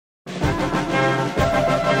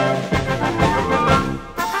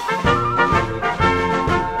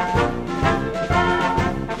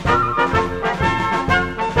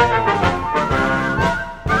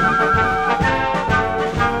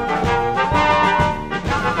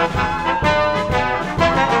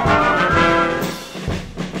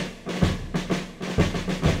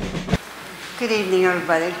Good evening,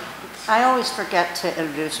 everybody. I always forget to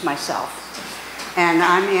introduce myself. And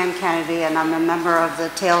I'm Ann Kennedy, and I'm a member of the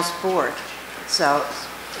Tales Board. So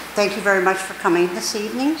thank you very much for coming this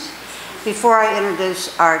evening. Before I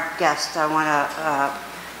introduce our guest, I want to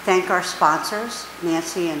thank our sponsors,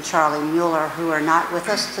 Nancy and Charlie Mueller, who are not with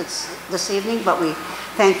us this evening, but we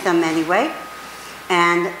thank them anyway.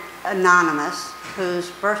 And Anonymous,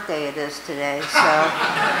 whose birthday it is today. So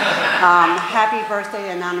happy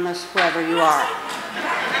birthday, Anonymous, whoever you are.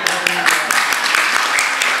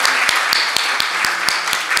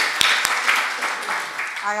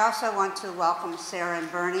 I also want to welcome Sarah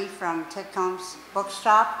and Bernie from Titcomb's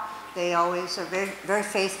Bookshop. They always are very, very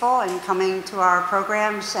faithful in coming to our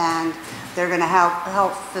programs, and they're going to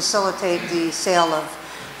help facilitate the sale of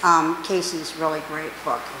Casey's really great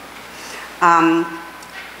book.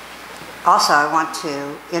 Also, I want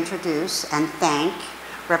to introduce and thank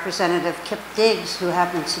Representative Kip Diggs, who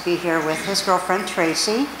happens to be here with his girlfriend,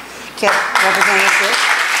 Tracy. Kip, Representative Diggs.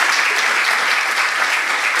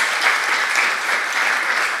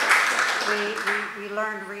 We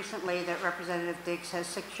learned recently that Representative Diggs has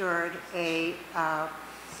secured a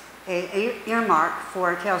earmark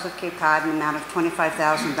for Tales of Cape Cod in the amount of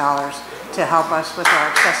 $25,000 to help us with our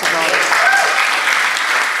accessibility.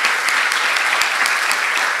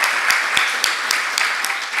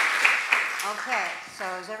 Okay, so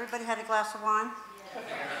has everybody had a glass of wine?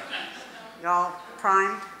 You all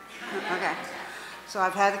primed? Okay. So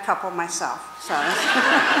I've had a couple myself.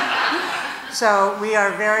 So we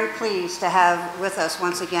are very pleased to have with us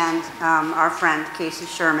once again our friend Casey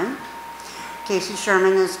Sherman. Casey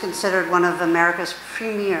Sherman is considered one of America's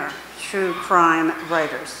premier true crime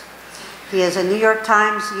writers. He is a New York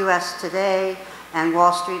Times, US Today, and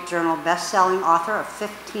Wall Street Journal best-selling author of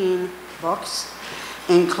 15 books,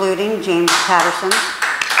 including James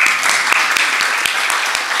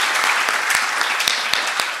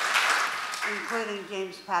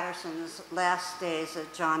Patterson's Last Days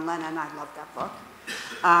of John Lennon. I love that book,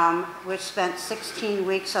 which spent 16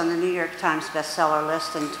 weeks on the New York Times bestseller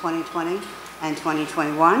list in 2020 and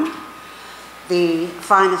 2021. The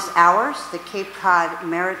Finest Hours, the Cape Cod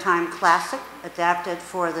Maritime Classic, adapted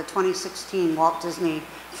for the 2016 Walt Disney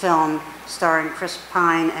film starring Chris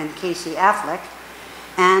Pine and Casey Affleck,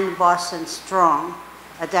 and Boston Strong,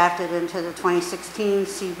 adapted into the 2016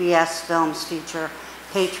 CBS Films feature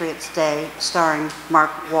Patriots Day, starring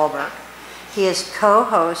Mark Wahlberg. He is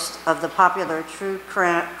co-host of the popular true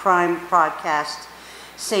crime podcast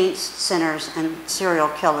Saints, Sinners, and Serial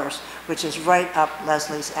Killers, which is right up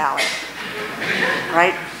Leslie's alley.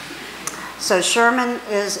 Right? So Sherman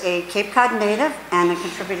is a Cape Cod native and a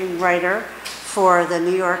contributing writer for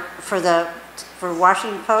for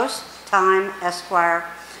Washington Post, Time, Esquire,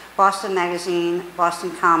 Boston Magazine,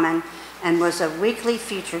 Boston Common, and was a weekly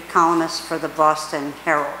featured columnist for the Boston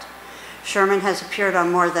Herald. Sherman has appeared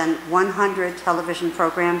on more than 100 television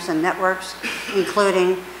programs and networks,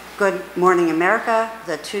 including Good Morning America,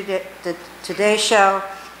 the Today Show,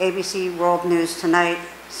 ABC World News Tonight,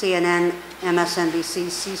 CNN,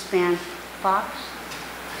 MSNBC, C-SPAN, Fox,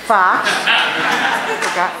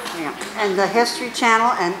 and the History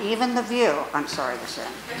Channel, and even The View, I'm sorry to say.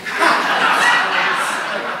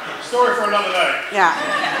 Story for another day. Yeah,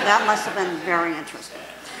 that must have been very interesting.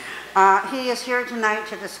 He is here tonight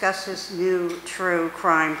to discuss his new true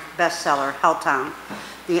crime bestseller, Helltown,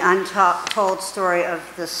 the untold story of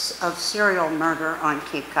serial murder on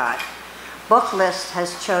Cape Cod. Booklist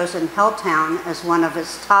has chosen Helltown as one of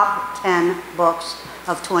its top 10 books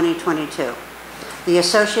of 2022. The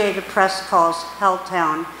Associated Press calls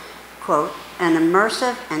Helltown, quote, an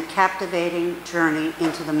immersive and captivating journey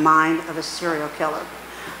into the mind of a serial killer.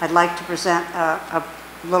 I'd like to present a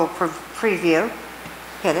little preview.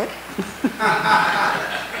 Hit it.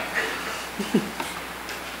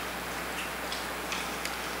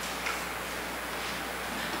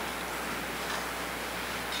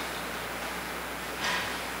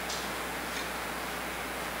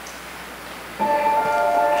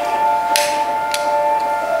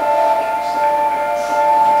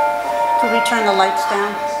 Can we turn the lights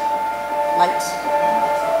down? Lights.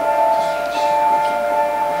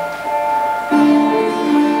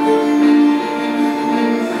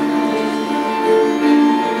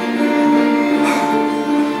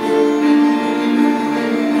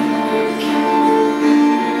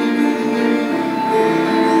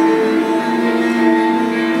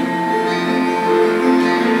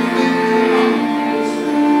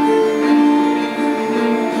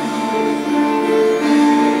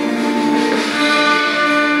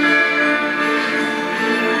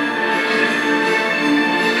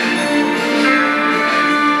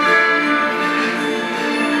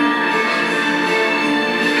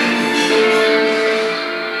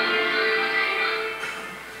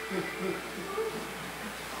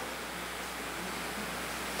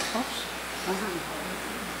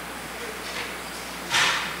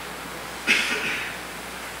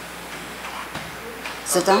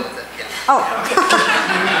 Sit down? Oh.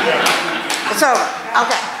 So,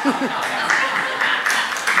 okay.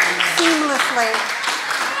 Seamlessly,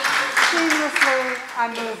 I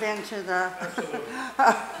move into the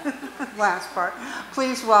last part.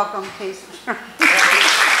 Please welcome Casey Sherman.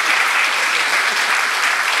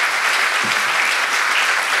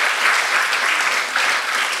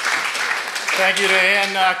 Thank you to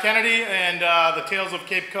Ann Kennedy and the Tales of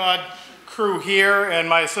Cape Cod crew here, and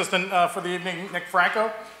my assistant for the evening, Nick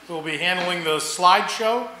Franco, who will be handling the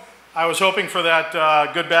slideshow. I was hoping for that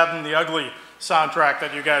Good, Bad, and the Ugly soundtrack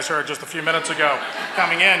that you guys heard just a few minutes ago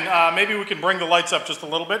coming in. Maybe we can bring the lights up just a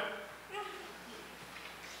little bit.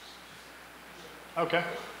 Okay.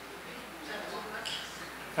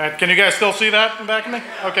 All right, can you guys still see that in back of me?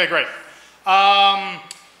 Okay, great.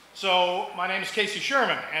 So my name is Casey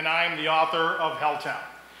Sherman, and I'm the author of Helltown.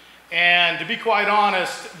 And to be quite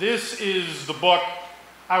honest, this is the book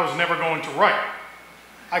I was never going to write.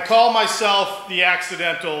 I call myself the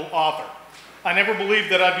accidental author. I never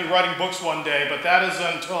believed that I'd be writing books one day, but that is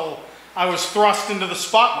until I was thrust into the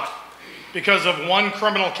spotlight because of one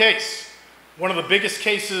criminal case, one of the biggest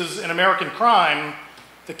cases in American crime,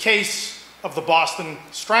 the case of the Boston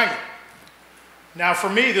Strangler. Now for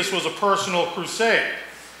me, this was a personal crusade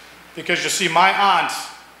because you see, my aunt,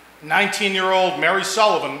 19-year-old Mary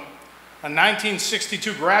Sullivan, a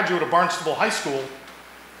 1962 graduate of Barnstable High School,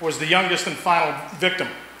 was the youngest and final victim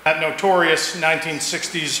of that notorious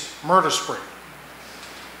 1960s murder spree.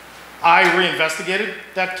 I reinvestigated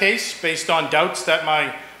that case based on doubts that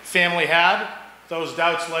my family had. Those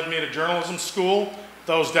doubts led me to journalism school.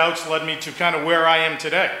 Those doubts led me to kind of where I am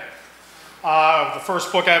today. The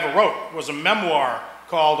first book I ever wrote was a memoir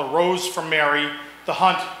called A Rose from Mary, The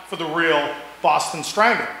Hunt for the Real Boston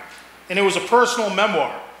Strangler. And it was a personal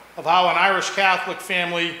memoir of how an Irish Catholic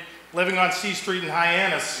family living on C Street in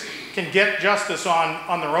Hyannis can get justice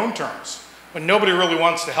on their own terms when nobody really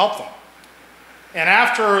wants to help them. And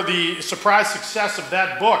after the surprise success of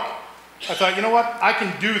that book, I thought, you know what, I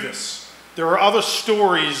can do this. There are other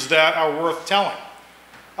stories that are worth telling.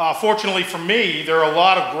 Fortunately for me, there are a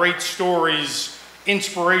lot of great stories,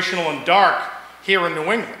 inspirational and dark, here in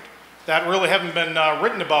New England that really haven't been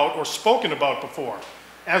written about or spoken about before.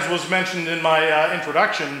 As was mentioned in my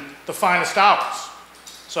introduction, The Finest Hours.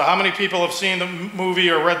 So how many people have seen the movie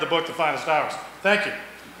or read the book, The Finest Hours? Thank you.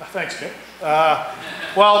 Thanks, Nick.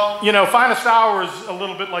 Well, you know, Finest Hours, a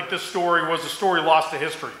little bit like this story, was a story lost to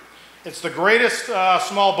history. It's the greatest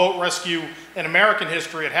small boat rescue in American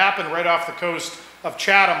history. It happened right off the coast of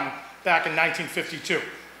Chatham back in 1952.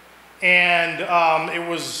 And it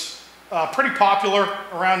was pretty popular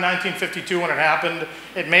around 1952 when it happened.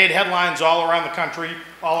 It made headlines all around the country,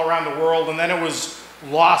 all around the world, and then it was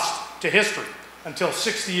lost to history until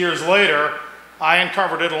 60 years later, I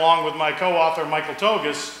uncovered it along with my co-author, Michael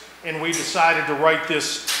Togus, and we decided to write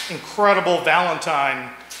this incredible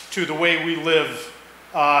Valentine to the way we live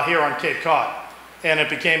here on Cape Cod. And it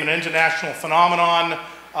became an international phenomenon.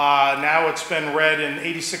 Now it's been read in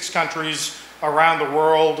 86 countries around the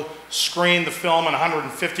world, screened the film in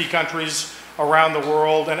 150 countries around the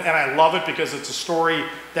world, and I love it because it's a story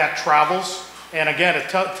that travels. And again, it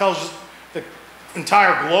tells the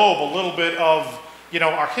entire globe a little bit of, you know,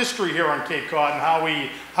 our history here on Cape Cod and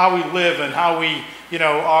how we live and how we, you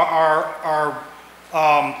know, are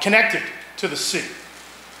connected to the sea.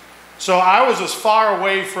 So I was as far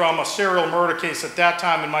away from a serial murder case at that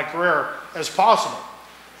time in my career as possible.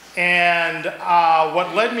 And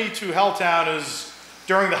what led me to Helltown is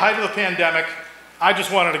during the height of the pandemic, I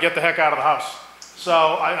just wanted to get the heck out of the house. So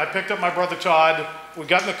I picked up my brother Todd, we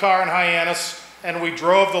got in the car in Hyannis, and we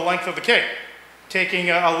drove the length of the Cape, taking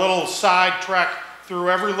a little side trek through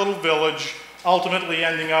every little village, ultimately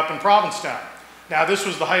ending up in Provincetown. Now this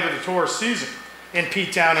was the height of the tourist season in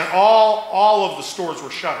P-Town, and all of the stores were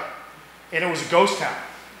shuttered, and it was a ghost town.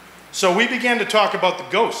 So we began to talk about the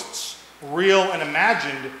ghosts, real and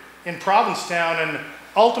imagined, in Provincetown, and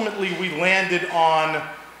ultimately we landed on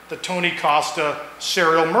the Tony Costa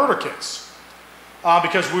serial murder case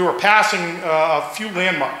because we were passing a few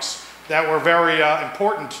landmarks that were very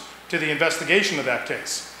important to the investigation of that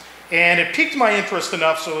case. And it piqued my interest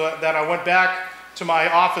enough so that I went back to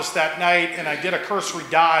my office that night and I did a cursory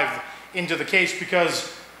dive into the case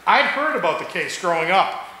because I'd heard about the case growing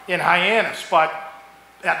up in Hyannis, but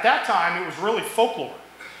at that time it was really folklore.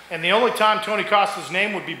 And the only time Tony Costa's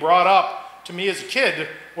name would be brought up to me as a kid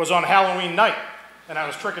was on Halloween night. And I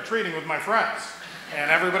was trick-or-treating with my friends.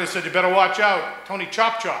 And everybody said, you better watch out, Tony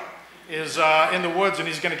Chop Chop is in the woods and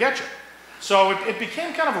he's gonna get you. So it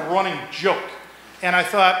became kind of a running joke. And I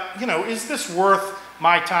thought, you know, is this worth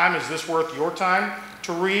my time? Is this worth your time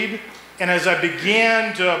to read? And as I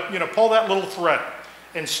began to, you know, pull that little thread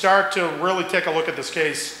and start to really take a look at this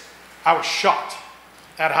case, I was shocked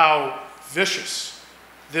at how vicious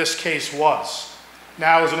this case was.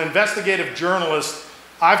 Now, as an investigative journalist,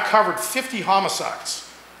 I've covered 50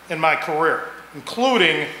 homicides in my career,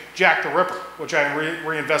 including Jack the Ripper, which I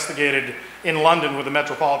reinvestigated in London with the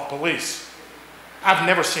Metropolitan Police. I've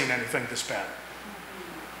never seen anything this bad.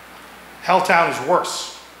 Helltown is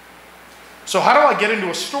worse. So how do I get into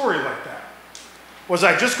a story like that? Was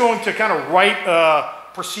I just going to kind of write a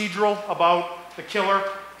procedural about the killer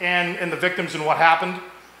and the victims and what happened?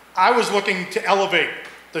 I was looking to elevate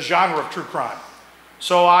the genre of true crime.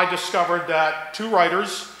 So I discovered that two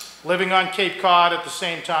writers living on Cape Cod at the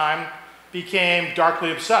same time became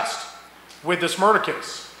darkly obsessed with this murder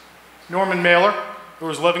case. Norman Mailer, who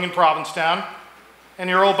was living in Provincetown, and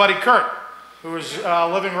your old buddy Kurt, who was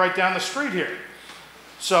living right down the street here.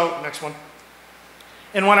 So, next one.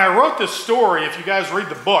 And when I wrote this story, if you guys read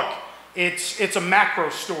the book, it's a macro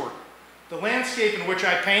story. The landscape in which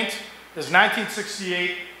I paint is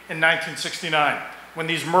 1968 and 1969, when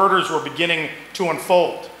these murders were beginning to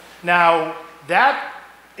unfold. Now, that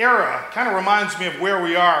era kind of reminds me of where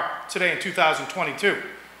we are today in 2022.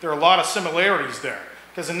 There are a lot of similarities there.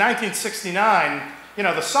 Because in 1969, you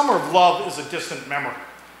know, the summer of love is a distant memory.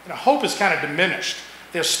 You know, hope is kind of diminished.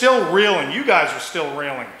 They're still reeling, you guys are still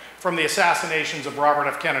reeling, from the assassinations of Robert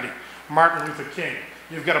F. Kennedy, Martin Luther King.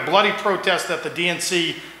 You've got a bloody protest at the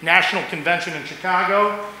DNC National Convention in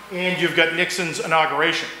Chicago, and you've got Nixon's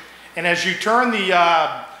inauguration. And as you turn the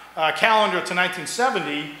calendar to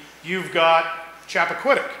 1970, you've got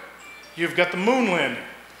Chappaquiddick. You've got the moon landing.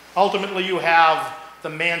 Ultimately, you have the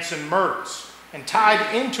Manson murders. And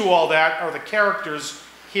tied into all that are the characters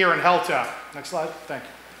here in Helltown. Next slide, thank you.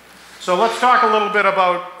 So let's talk a little bit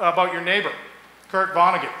about your neighbor, Kurt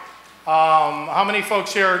Vonnegut. How many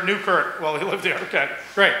folks here knew Kurt? Well, he lived here, okay,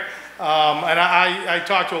 great. And I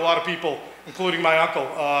talked to a lot of people, including my uncle,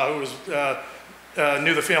 who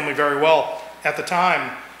knew the family very well at the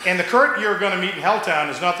time. And the Kurt you're going to meet in Helltown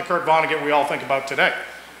is not the Kurt Vonnegut we all think about today.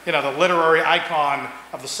 You know, the literary icon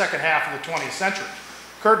of the second half of the 20th century.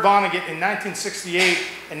 Kurt Vonnegut in 1968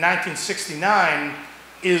 and 1969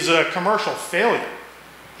 is a commercial failure.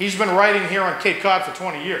 He's been writing here on Cape Cod for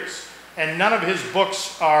 20 years, and none of his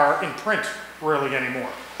books are in print really anymore.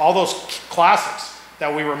 All those classics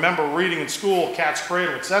that we remember reading in school, Cat's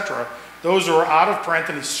Cradle, etc., those are out of print,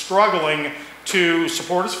 and he's struggling to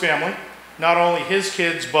support his family, not only his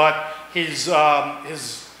kids, but his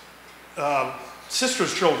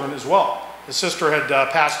sister's children as well. His sister had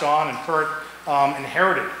passed on, and Kurt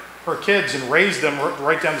inherited her kids and raised them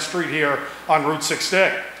right down the street here on Route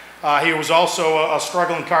 6A. He was also a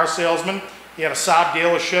struggling car salesman. He had a Saab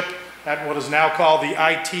dealership at what is now called the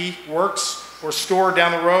IT Works, or store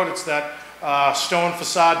down the road. It's that stone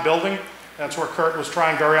facade building. That's where Kurt was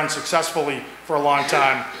trying very unsuccessfully for a long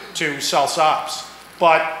time to sell Saabs.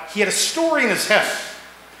 But he had a story in his head,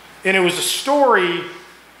 and it was a story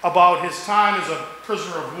about his time as a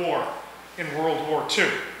prisoner of war in World War II.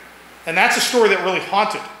 And that's a story that really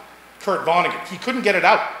haunted Kurt Vonnegut. He couldn't get it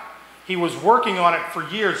out. He was working on it for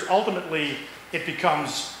years. Ultimately, it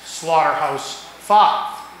becomes Slaughterhouse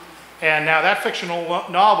 5. And now that fictional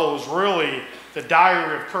novel is really the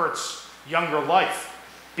diary of Kurt's younger life,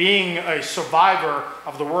 being a survivor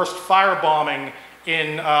of the worst firebombing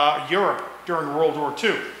in Europe during World War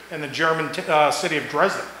II in the German city of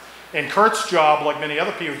Dresden. And Kurt's job, like many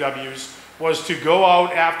other POWs, was to go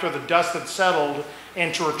out after the dust had settled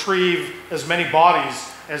and to retrieve as many bodies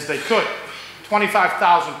as they could.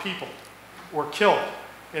 25,000 people were killed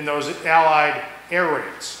in those Allied air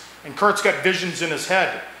raids. And Kurt's got visions in his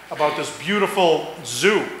head about this beautiful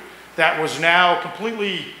zoo that was now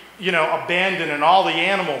completely, you know, abandoned, and all the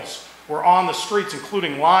animals were on the streets,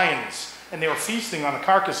 including lions, and they were feasting on the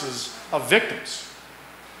carcasses of victims.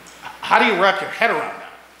 How do you wrap your head around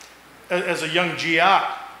that as a young GI?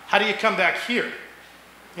 How do you come back here?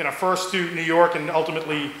 You know, first to New York and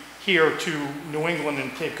ultimately here to New England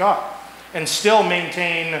and Cape Cod, and still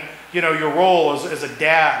maintain, you know, your role as a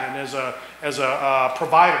dad and as a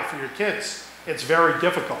provider for your kids. It's very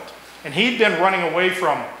difficult. And he'd been running away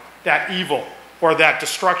from that evil or that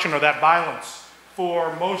destruction or that violence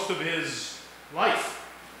for most of his life.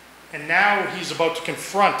 And now he's about to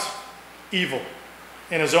confront evil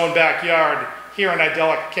in his own backyard here in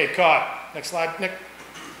idyllic Cape Cod. Next slide, Nick.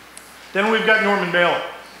 Then we've got Norman Mailer,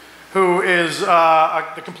 who is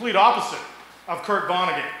the complete opposite of Kurt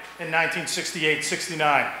Vonnegut in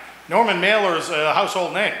 1968-69. Norman Mailer is a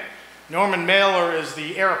household name. Norman Mailer is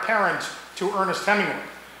the heir apparent to Ernest Hemingway,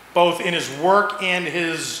 both in his work and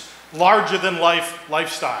his larger-than-life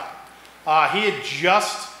lifestyle. He had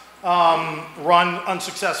just run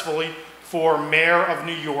unsuccessfully for mayor of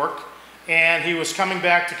New York, and he was coming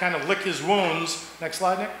back to kind of lick his wounds, next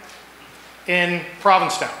slide, Nick, in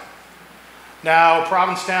Provincetown. Now,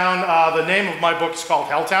 Provincetown, the name of my book is called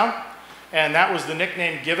Helltown, and that was the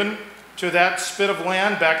nickname given to that spit of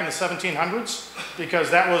land back in the 1700s,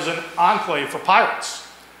 because that was an enclave for pirates,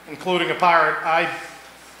 including a pirate I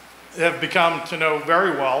have become to know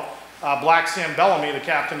very well, Black Sam Bellamy, the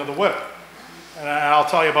captain of the Whip. And I'll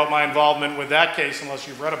tell you about my involvement with that case, unless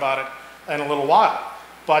you've read about it in a little while.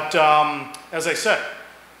 But as I said,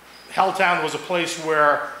 Helltown was a place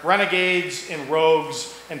where renegades and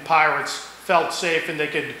rogues and pirates felt safe, and they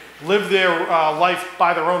could live their life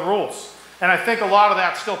by their own rules. And I think a lot of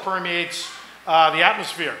that still permeates the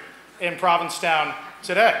atmosphere in Provincetown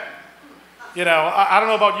today. You know, I don't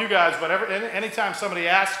know about you guys, but anytime somebody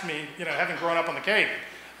asks me, you know, having grown up on the Cape,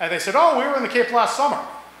 and they said, oh, we were in the Cape last summer.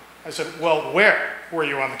 I said, well, where were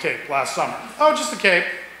you on the Cape last summer? Oh, just the Cape.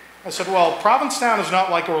 I said, well, Provincetown is not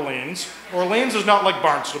like Orleans. Orleans is not like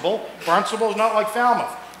Barnstable. Barnstable is not like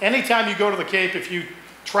Falmouth. Anytime you go to the Cape, if you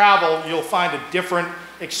travel, you'll find a different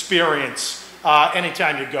experience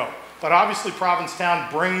anytime you go. But obviously,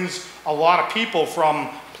 Provincetown brings a lot of people from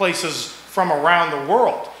places from around the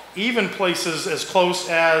world, even places as close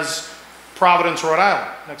as Providence, Rhode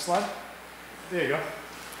Island. Next slide. There you go.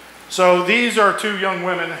 So these are two young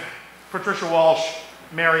women, Patricia Walsh,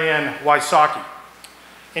 Marianne Wysocki.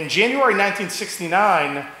 In January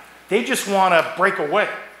 1969, they just want to break away.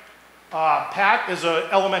 Pat is an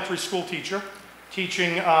elementary school teacher,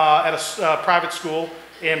 teaching at a private school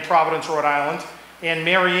in Providence, Rhode Island, and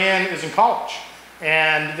Marianne is in college.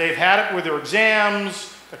 And they've had it with their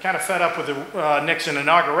exams. They're kind of fed up with the Nixon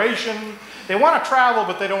inauguration. They want to travel,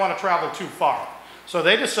 but they don't want to travel too far. So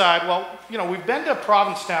they decide, well, you know, we've been to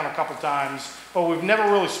Provincetown a couple times, but we've never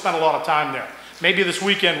really spent a lot of time there. Maybe this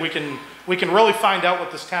weekend we can really find out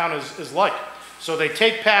what this town is like. So they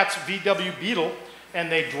take Pat's VW Beetle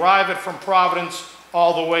and they drive it from Providence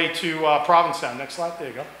all the way to Provincetown. Next slide, there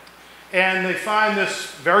you go. And they find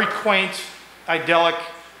this very quaint, idyllic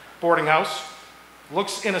boarding house.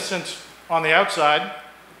 Looks innocent on the outside.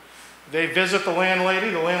 They visit the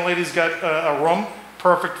landlady. The landlady's got a room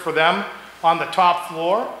perfect for them on the top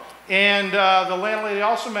floor. And the landlady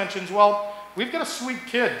also mentions, well, we've got a sweet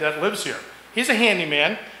kid that lives here. He's a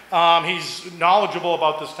handyman. He's knowledgeable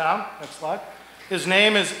about this town. Next slide. His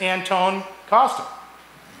name is Tony Costa.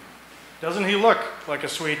 Doesn't he look like a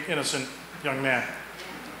sweet, innocent young man?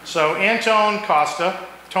 So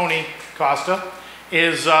Tony Costa,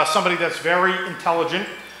 is somebody that's very intelligent,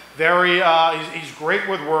 he's great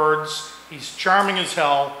with words, he's charming as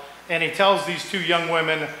hell, and he tells these two young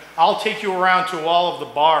women, I'll take you around to all of the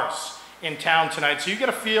bars in town tonight, so you get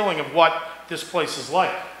a feeling of what this place is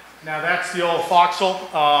like. Now that's the old foxhole.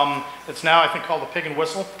 It's now I think called the Pig and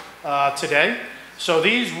Whistle today. So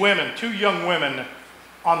these women, two young women,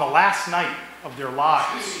 on the last night of their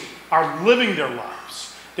lives, are living their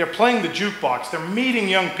lives. They're playing the jukebox. They're meeting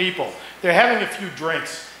young people. They're having a few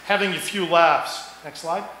drinks, having a few laughs. Next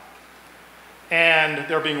slide. And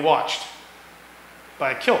they're being watched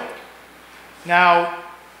by a killer. Now,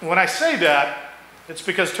 when I say that, it's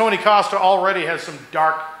because Tony Costa already has some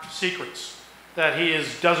dark secrets that he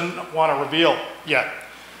doesn't want to reveal yet.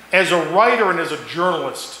 As a writer and as a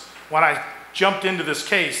journalist, when I jumped into this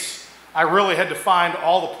case, I really had to find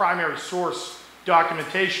all the primary source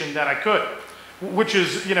documentation that I could, which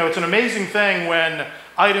is, you know, it's an amazing thing when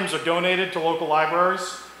items are donated to local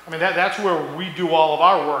libraries. I mean, that's where we do all of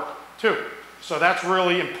our work too. So that's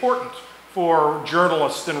really important for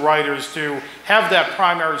journalists and writers to have that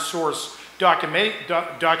primary source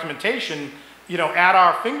documentation, you know, at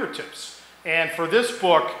our fingertips. And for this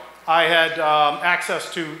book, I had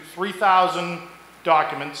access to 3,000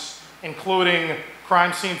 documents, including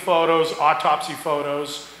crime scene photos, autopsy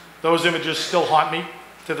photos. Those images still haunt me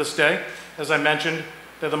to this day. As I mentioned,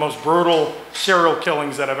 they're the most brutal serial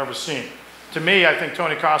killings that I've ever seen. To me, I think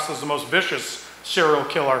Tony Costa is the most vicious serial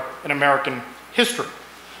killer in American history.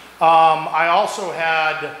 I also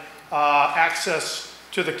had access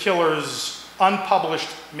to the killer's unpublished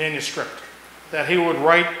manuscript that he would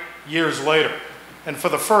write years later. And for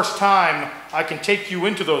the first time, I can take you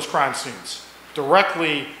into those crime scenes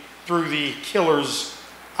directly through the killer's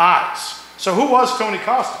eyes. So who was Tony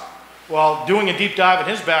Costa? Well, doing a deep dive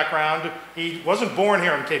in his background, he wasn't born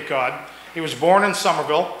here in Cape Cod. He was born in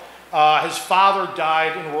Somerville. His father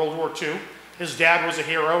died in World War II. His dad was a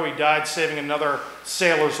hero. He died saving another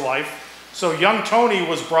sailor's life. So young Tony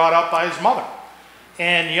was brought up by his mother.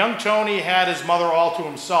 And young Tony had his mother all to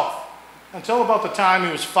himself until about the time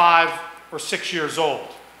he was 5 or 6 years old.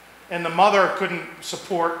 And the mother couldn't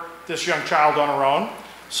support this young child on her own.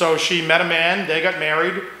 So she met a man, they got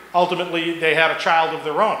married. Ultimately, they had a child of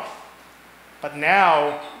their own. But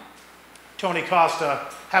now, Tony Costa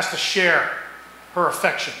has to share her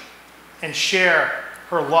affection and share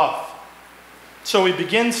her love. So he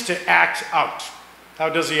begins to act out. How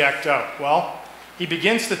does he act out? Well, he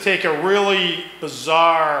begins to take a really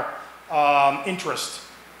bizarre interest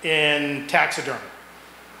in taxidermy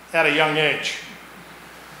at a young age.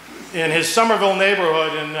 In his Somerville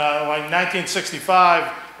neighborhood in like 1965,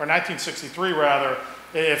 or 1963 rather,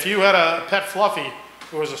 if you had a pet Fluffy,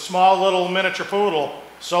 it was a small little miniature poodle,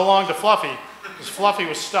 so long to Fluffy, because Fluffy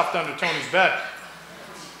was stuffed under Tony's bed.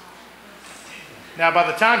 Now, by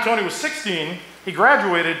the time Tony was 16, he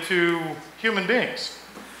graduated to human beings.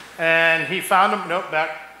 And he found him, nope,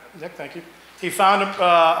 back, Nick, thank you. He found him,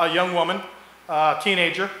 a young woman, a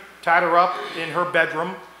teenager, tied her up in her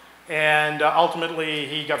bedroom, and ultimately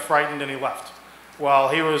he got frightened and he left. Well,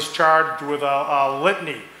 he was charged with a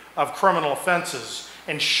litany of criminal offenses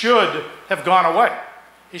and should have gone away.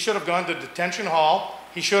 He should have gone to detention hall.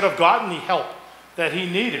 He should have gotten the help that he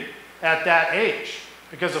needed at that age.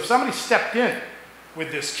 Because if somebody stepped in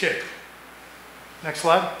with this kid, next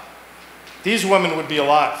slide, these women would be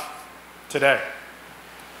alive today.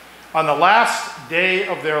 On the last day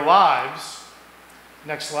of their lives,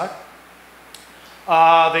 next slide,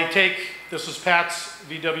 they take, this is Pat's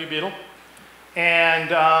VW Beetle, and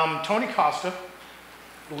Tony Costa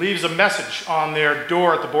leaves a message on their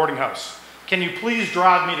door at the boarding house. Can you please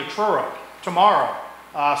drive me to Truro tomorrow?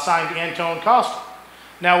 Signed Tony Costa.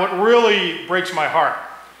 Now what really breaks my heart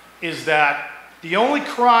is that the only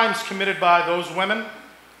crimes committed by those women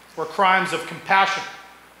were crimes of compassion,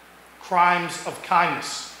 crimes of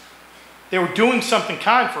kindness. They were doing something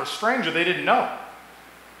kind for a stranger they didn't know.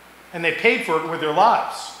 And they paid for it with their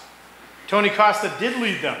lives. Tony Costa did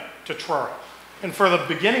lead them to Truro. And for the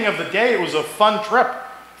beginning of the day, it was a fun trip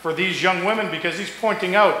for these young women because he's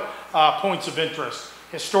pointing out points of interest,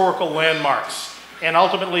 historical landmarks. And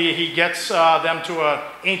ultimately, he gets them to an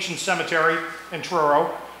ancient cemetery in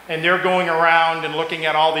Truro. And they're going around and looking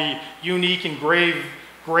at all the unique and graved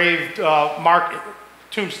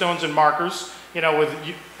tombstones and markers, you know, with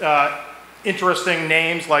interesting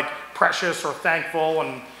names like Precious or Thankful,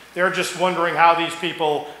 and they're just wondering how these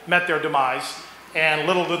people met their demise. And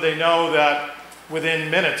little did they know that within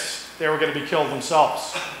minutes, they were going to be killed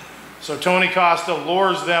themselves. So Tony Costa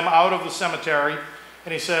lures them out of the cemetery,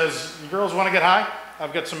 and he says, "You girls want to get high?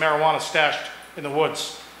 I've got some marijuana stashed in the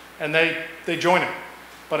woods." And they join him.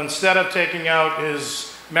 But instead of taking out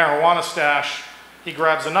his marijuana stash, he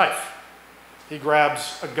grabs a knife. He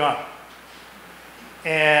grabs a gun.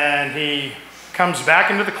 And he comes back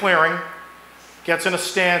into the clearing, gets in a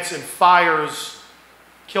stance and fires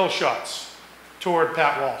kill shots toward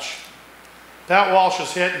Pat Walsh. Pat Walsh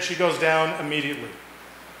is hit and she goes down immediately.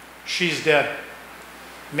 She's dead.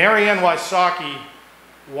 Marianne Wysocki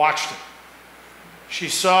watched it. She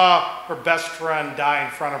saw her best friend die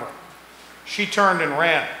in front of her. She turned and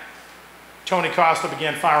ran. Tony Costa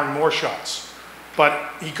began firing more shots,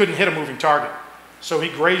 but he couldn't hit a moving target. So he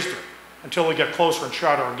grazed her until he got closer and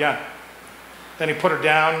shot her again. Then he put her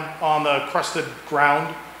down on the crusted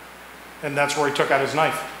ground, and that's where he took out his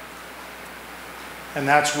knife. And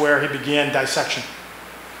that's where he began dissection.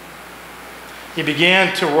 He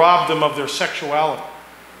began to rob them of their sexuality.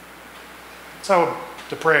 That's how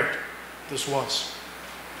depraved this was.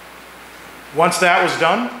 Once that was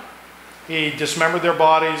done, he dismembered their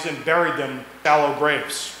bodies and buried them in shallow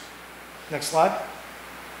graves. Next slide.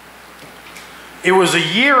 It was a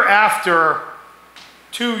year after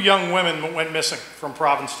two young women went missing from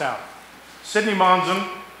Provincetown. Sydney Monson,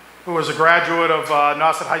 who was a graduate of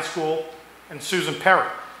Nauset High School, and Susan Perry,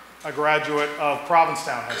 a graduate of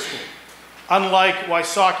Provincetown High School. Unlike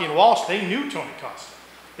Wysocki and Walsh, they knew Tony Costa.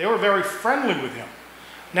 They were very friendly with him.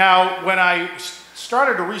 Now, when I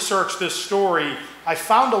started to research this story, I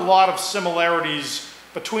found a lot of similarities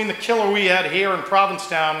between the killer we had here in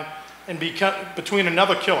Provincetown and between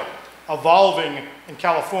another killer evolving in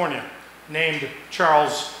California named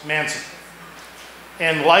Charles Manson.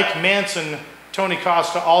 And like Manson, Tony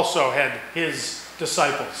Costa also had his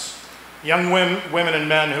disciples, young women and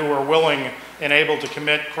men who were willing and able to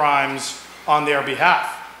commit crimes on their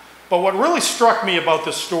behalf. But what really struck me about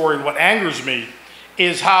this story and what angers me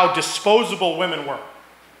is how disposable women were.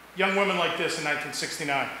 Young women like this in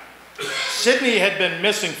 1969. Sydney had been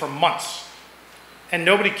missing for months, and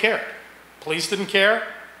nobody cared. Police didn't care.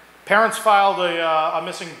 Parents filed a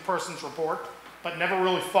missing persons report, but never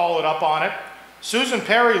really followed up on it. Susan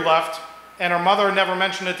Perry left, and her mother never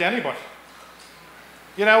mentioned it to anybody.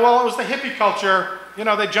 You know, well, it was the hippie culture. You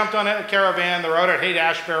know, they jumped on a caravan. They're out at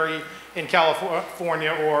Haight-Ashbury in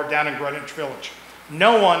California or down in Greenwich Village.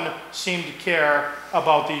 No one seemed to care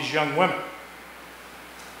about these young women.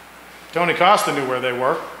 Tony Costa knew where they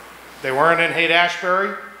were. They weren't in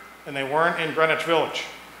Haight-Ashbury, and they weren't in Greenwich Village.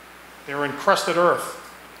 They were in Crested Earth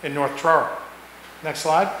in North Truro. Next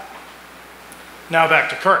slide. Now back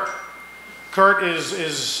to Kurt. Kurt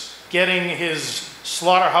is getting his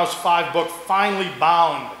Slaughterhouse-5 book finally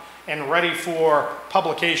bound and ready for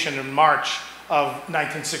publication in March of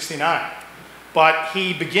 1969. But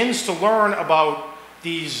he begins to learn about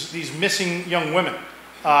these missing young women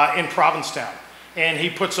in Provincetown. And he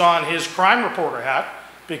puts on his crime reporter hat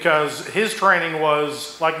because his training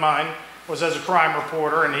was, like mine, was as a crime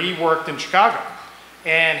reporter, and he worked in Chicago.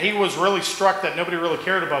 And he was really struck that nobody really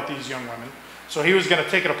cared about these young women. So he was going to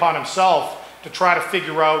take it upon himself to try to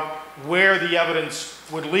figure out where the evidence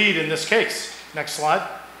would lead in this case. Next slide.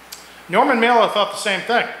 Norman Mailer thought the same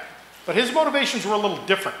thing, but his motivations were a little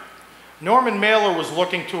different. Norman Mailer was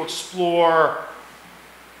looking to explore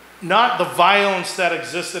not the violence that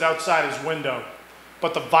existed outside his window,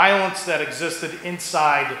 but the violence that existed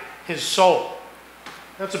inside his soul.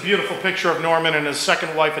 That's a beautiful picture of Norman and his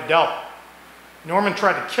second wife, Adele. Norman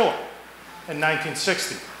tried to kill her in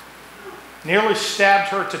 1960. Nearly stabbed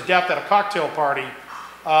her to death at a cocktail party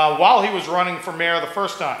while he was running for mayor the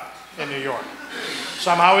first time in New York.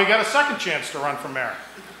 Somehow he got a second chance to run for mayor.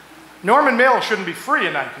 Norman Mailer shouldn't be free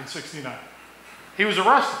in 1969. He was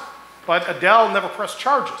arrested, but Adele never pressed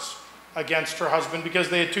charges against her husband because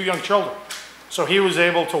they had 2 young children. So he was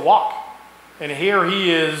able to walk. And here he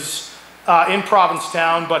is in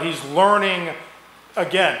Provincetown, but he's learning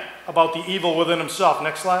again about the evil within himself.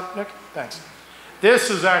 Next slide, Nick. Thanks. This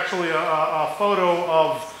is actually a photo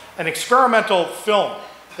of an experimental film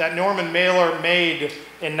that Norman Mailer made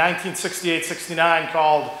in 1968-69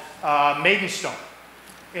 called Maidenstone.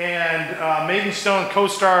 And Maidenstone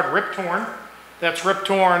co-starred Rip Torn. That's Rip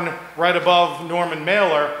Torn right above Norman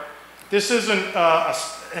Mailer. This isn't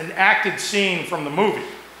an acted scene from the movie.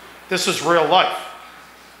 This is real life.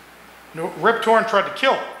 Rip Torn tried to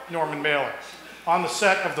kill Norman Mailer on the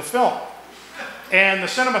set of the film. And the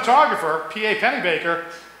cinematographer, P.A. Pennybaker,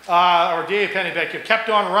 or D.A. Pennybaker, kept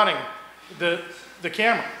on running the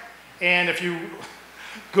camera. And if you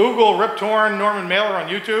Google Rip Torn Norman Mailer on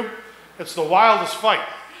YouTube, it's the wildest fight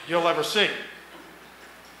you'll ever see.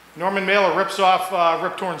 Norman Mailer rips off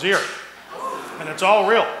Rip Torn's ear, and it's all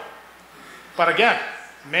real. But again,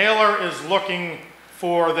 Mailer is looking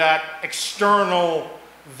for that external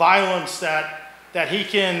violence that he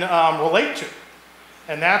can relate to.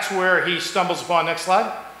 And that's where he stumbles upon, next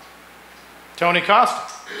slide, Tony Costa.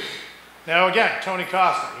 Now again, Tony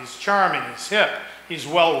Costa, he's charming, he's hip, he's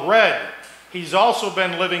well-read. He's also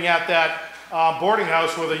been living at that boarding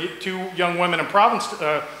house where the 2 young women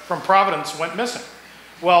from Providence went missing.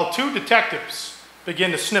 Well, 2 detectives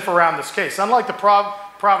begin to sniff around this case. Unlike the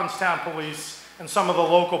Provincetown police and some of the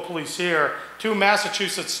local police here, 2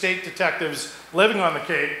 Massachusetts state detectives living on the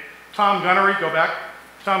Cape, Tom Gunnery, go back,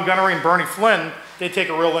 Tom Gunnery and Bernie Flynn, they take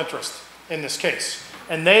a real interest in this case.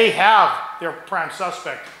 And they have their prime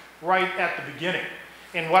suspect right at the beginning.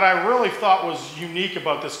 And what I really thought was unique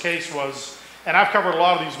about this case was, and I've covered a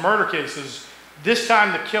lot of these murder cases, this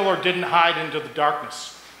time the killer didn't hide into the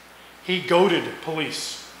darkness. He goaded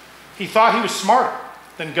police. He thought he was smarter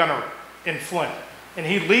than Gunnery and Flynn. And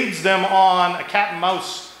he leads them on a cat and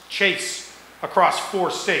mouse chase across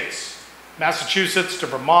 4 states. Massachusetts to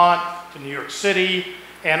Vermont to New York City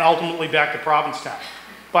and ultimately back to Provincetown.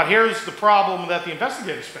 But here's the problem that the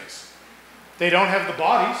investigators face. They don't have the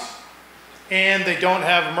bodies and they don't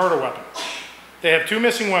have a murder weapon. They have 2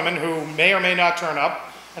 missing women who may or may not turn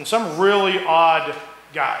up and some really odd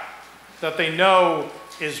guy that they know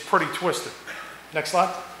is pretty twisted. Next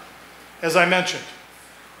slide. As I mentioned,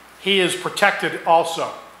 he is protected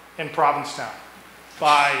also in Provincetown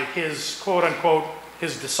by his, quote unquote,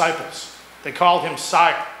 his disciples. They called him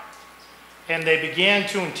Sire. And they began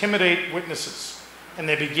to intimidate witnesses. And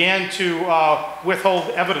they began to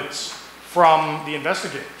withhold evidence from the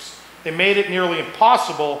investigators. They made it nearly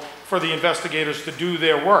impossible for the investigators to do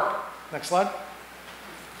their work. Next slide.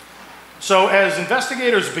 So as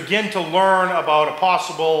investigators begin to learn about a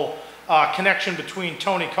possible connection between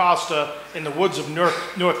Tony Costa in the woods of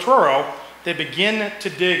North Truro, they begin to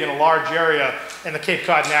dig in a large area in the Cape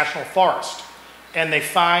Cod National Forest. And they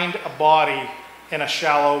find a body in a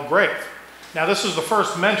shallow grave. Now this is the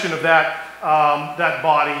first mention of that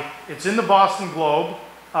body. It's in the Boston Globe.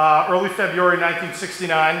 early February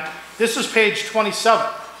 1969. This is page 27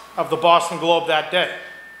 of the Boston Globe that day.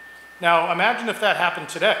 Now, imagine if that happened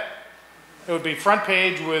today. It would be front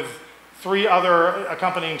page with 3 other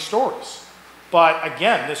accompanying stories. But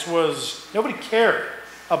again, this was, nobody cared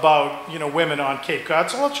about, women on Cape Cod,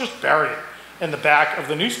 so let's just bury it in the back of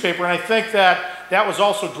the newspaper. And I think that that was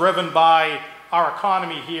also driven by our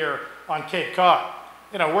economy here on Cape Cod.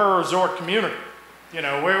 We're a resort community.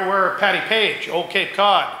 We're Patty Page, Old Cape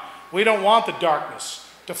Cod. We don't want the darkness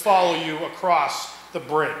to follow you across the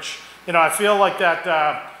bridge. I feel like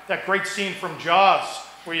that great scene from Jaws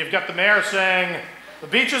where you've got the mayor saying, the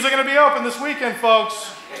beaches are going to be open this weekend,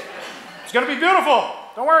 folks. It's going to be beautiful.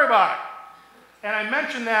 Don't worry about it. And I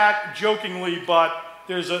mention that jokingly, but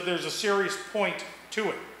there's a serious point to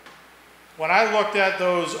it. When I looked at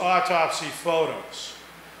those autopsy photos,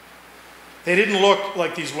 they didn't look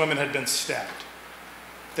like these women had been stabbed.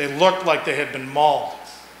 They looked like they had been mauled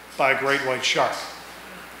by a great white shark.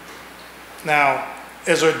 Now,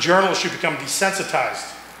 as a journalist, you become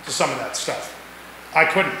desensitized to some of that stuff. I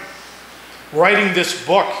couldn't. Writing this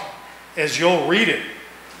book, as you'll read it,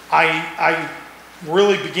 I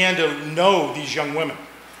really began to know these young women,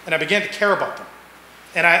 and I began to care about them.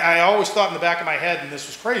 And I always thought in the back of my head, and this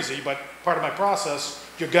was crazy, but part of my process,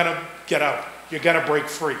 you're gonna get out. You're gonna break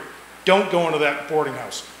free. Don't go into that boarding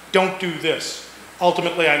house. Don't do this.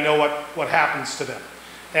 Ultimately, I know what happens to them.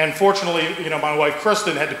 And fortunately, my wife,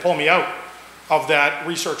 Kristen, had to pull me out of that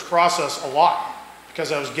research process a lot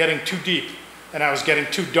because I was getting too deep and I was getting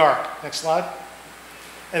too dark. Next slide.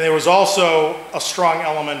 And there was also a strong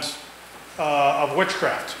element of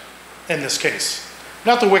witchcraft in this case.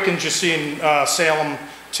 Not the Wiccans you see in Salem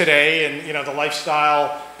today and the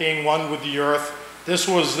lifestyle being one with the earth. This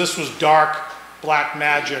was dark, black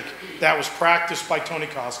magic that was practiced by Tony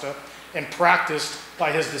Costa and practiced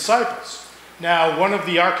by his disciples. Now, one of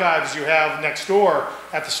the archives you have next door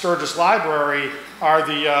at the Sturgis Library are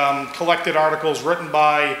the collected articles written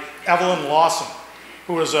by Evelyn Lawson,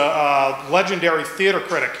 who is a legendary theater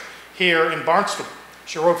critic here in Barnstable.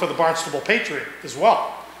 She wrote for the Barnstable Patriot as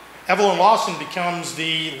well. Evelyn Lawson becomes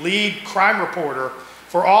the lead crime reporter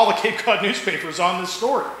for all the Cape Cod newspapers on this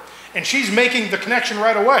story. And she's making the connection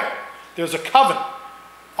right away. There's a coven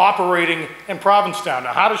operating in Provincetown.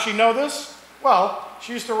 Now, how does she know this? Well,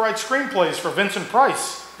 she used to write screenplays for Vincent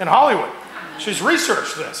Price in Hollywood. She's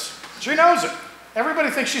researched this. She knows it. Everybody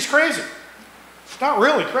thinks she's crazy. She's not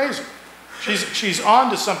really crazy. She's on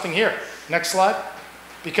to something here. Next slide.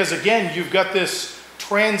 Because again, you've got this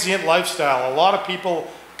transient lifestyle. A lot of people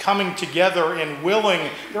coming together and willing,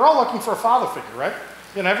 they're all looking for a father figure, right?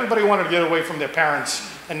 Everybody wanted to get away from their parents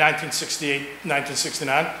in 1968,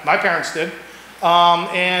 1969. My parents did.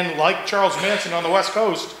 And like Charles Manson on the West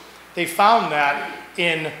Coast, they found that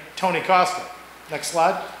in Tony Costa. Next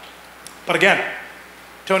slide. But again,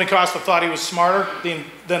 Tony Costa thought he was smarter than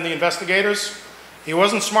the investigators. He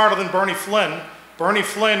wasn't smarter than Bernie Flynn. Bernie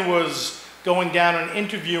Flynn was going down and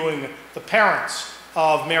interviewing the parents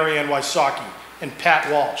of Marianne Wysocki and Pat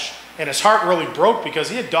Walsh. And his heart really broke because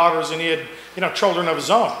he had daughters and he had children of his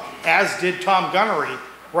own, as did Tom Gunnery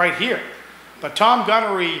right here. But Tom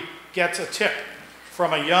Gunnery gets a tip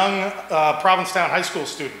from a young Provincetown high school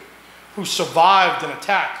student who survived an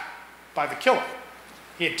attack by the killer.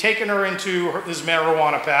 He had taken her into his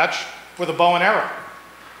marijuana patch with a bow and arrow,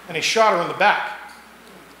 and he shot her in the back.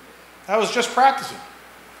 I was just practicing.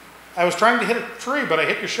 I was trying to hit a tree, but I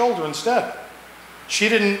hit your shoulder instead. She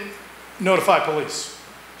didn't notify police.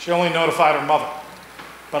 She only notified her mother.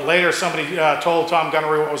 But later somebody told Tom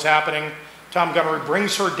Gunnery what was happening. Tom Gunnery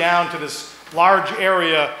brings her down to this large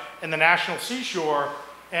area in the National Seashore,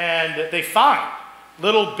 and they find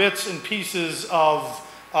little bits and pieces of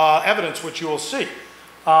evidence, which you will see.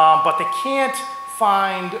 But they can't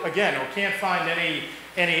find, again, or can't find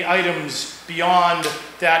any items beyond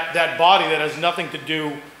that body that has nothing to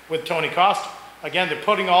do with Tony Costa. Again, they're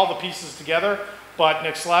putting all the pieces together, but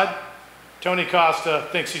next slide. Tony Costa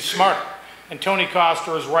thinks he's smart. And Tony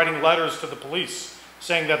Costa is writing letters to the police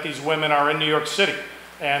saying that these women are in New York City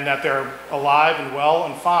and that they're alive and well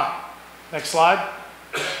and fine. Next slide.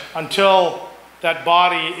 Until that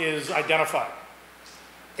body is identified.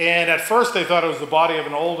 And at first they thought it was the body of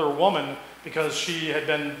an older woman because she had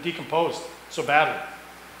been decomposed so badly.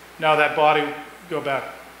 Now that body, go back,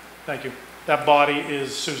 thank you. That body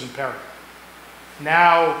is Susan Perry.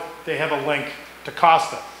 Now they have a link to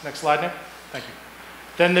Costa. Next slide, Nick. Thank you.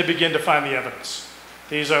 Then they begin to find the evidence.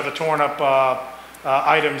 These are the torn up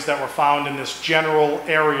items that were found in this general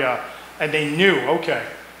area, and they knew, okay,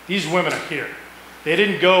 these women are here. They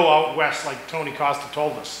didn't go out west like Tony Costa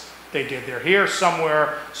told us they did. They're here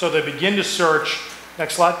somewhere, so they begin to search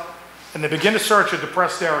Next slide. And they begin to search a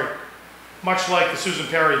depressed area, much like the Susan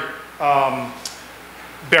Perry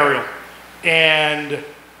burial. And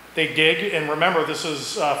they dig, and remember, this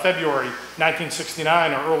is February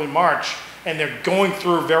 1969 or early March, and they're going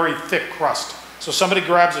through very thick crust. So somebody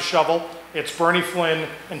grabs a shovel. It's Bernie Flynn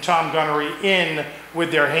and Tom Gunnery in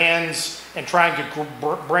with their hands and trying to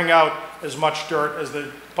bring out as much dirt as they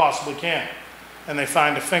possibly can. And they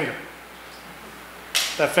find a finger.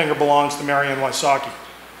 That finger belongs to Marianne Wysocki.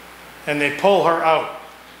 And they pull her out.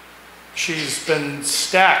 She's been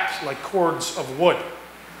stacked like cords of wood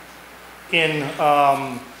in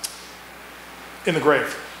the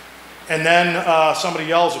grave. And then somebody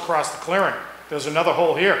yells across the clearing, there's another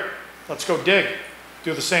hole here. Let's go dig.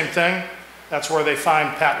 Do the same thing. That's where they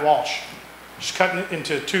find Pat Walsh. She's cut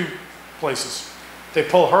into two places. They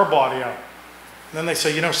pull her body out. And then they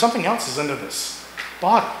say, you know, something else is under this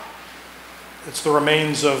body. It's the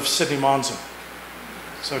remains of Sidney Monson.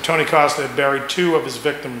 So Tony Costa had buried two of his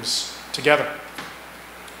victims together.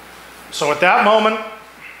 So at that moment,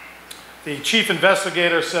 the chief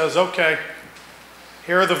investigator says, okay,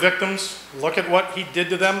 here are the victims. Look at what he did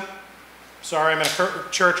to them. Sorry, I'm in a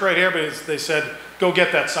church right here, but they said, go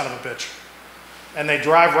get that son of a bitch. And they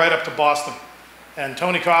drive right up to Boston. And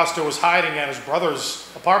Tony Costa was hiding at his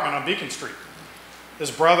brother's apartment on Beacon Street.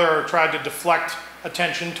 His brother tried to deflect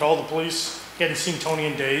attention, told the police he hadn't seen Tony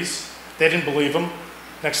in days. They didn't believe him.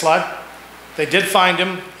 Next slide. They did find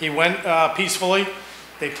him. He went peacefully.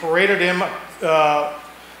 They paraded him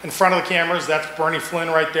in front of the cameras. That's Bernie Flynn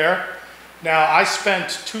right there. Now, I spent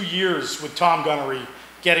 2 years with Tom Gunnery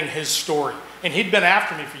getting his story. And he'd been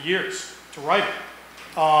after me for years to write it.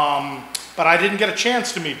 But I didn't get a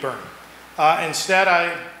chance to meet Bernie. Instead,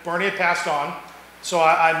 Bernie had passed on, so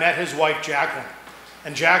I met his wife, Jacqueline.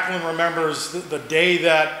 And Jacqueline remembers the day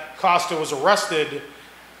that Costa was arrested.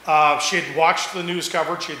 She had watched the news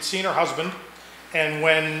coverage, she had seen her husband, and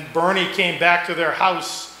when Bernie came back to their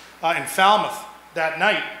house in Falmouth that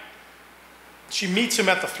night, she meets him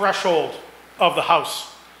at the threshold of the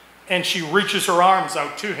house, and she reaches her arms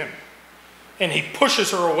out to him, and he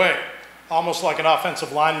pushes her away, almost like an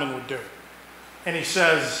offensive lineman would do. And he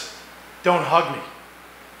says, don't hug me.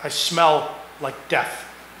 I smell like death.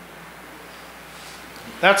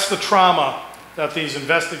 That's the trauma that these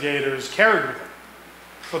investigators carried with them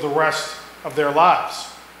for the rest of their lives.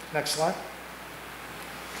 Next slide.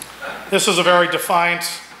 This is a very defiant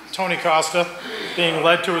Tony Costa being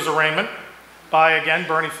led to his arraignment by, again,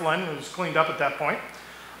 Bernie Flynn, who was cleaned up at that point.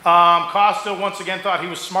 Costa, once again, thought he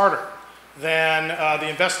was smarter than the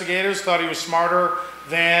investigators, thought he was smarter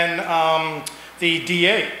than the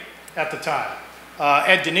DA at the time,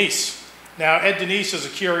 Ed Denise. Now, Ed Denise is a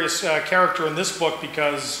curious character in this book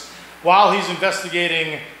because while he's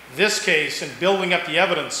investigating this case and building up the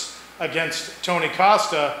evidence against Tony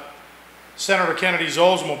Costa, Senator Kennedy's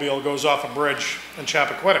Oldsmobile goes off a bridge in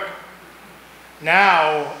Chappaquiddick.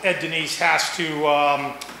 Now, Ed Denise has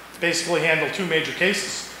to basically handle two major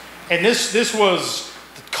cases. And this was,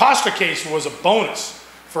 the Costa case was a bonus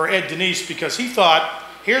for Ed Denise because he thought,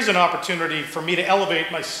 here's an opportunity for me to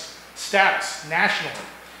elevate my status nationally.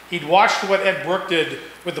 He'd watched what Ed Brooke did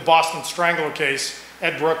with the Boston Strangler case.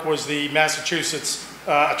 Ed Brooke was the Massachusetts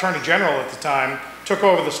Attorney General at the time, took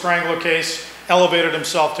over the Strangler case, elevated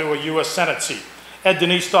himself to a U.S. Senate seat. Ed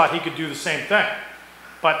Denise thought he could do the same thing.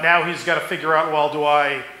 But now he's got to figure out, well, do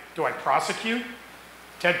I prosecute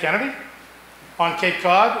Ted Kennedy on Cape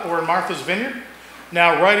Cod or in Martha's Vineyard?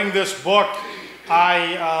 Now, writing this book,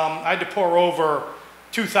 I had to pour over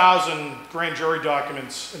 2,000 grand jury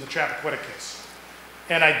documents in the Chappaquiddick case.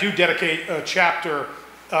 And I do dedicate a chapter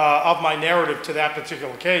of my narrative to that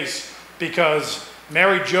particular case because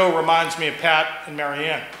Mary Jo reminds me of Pat and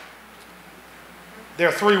Marianne. There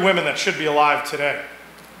are three women that should be alive today.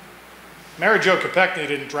 Mary Jo Kopechne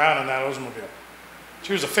didn't drown in that Oldsmobile.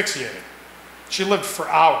 She was asphyxiated. She lived for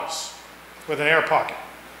hours with an air pocket.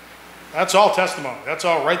 That's all testimony. That's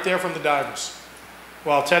all right there from the divers.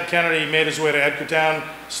 While Ted Kennedy made his way to Edgartown,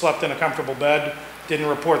 slept in a comfortable bed, didn't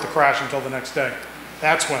report the crash until the next day.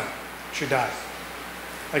 That's when she died.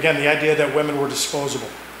 Again, the idea that women were disposable.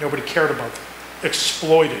 Nobody cared about them.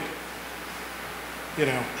 Exploited. You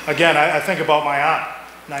know, again, I think about my aunt,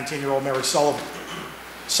 19-year-old Mary Sullivan.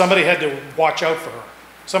 Somebody had to watch out for her.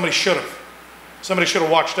 Somebody should have. Somebody should have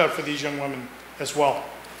watched out for these young women as well.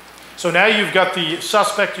 So now you've got the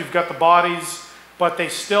suspect, you've got the bodies, but they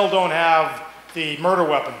still don't have the murder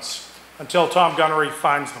weapons until Tom Gunnery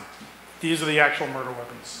finds them. These are the actual murder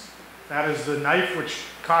weapons. That is the knife, which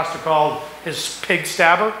Costa called his pig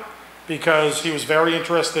stabber, because he was very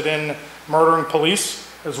interested in murdering police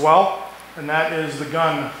as well. And that is the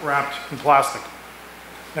gun wrapped in plastic.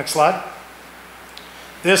 Next slide.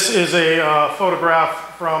 This is a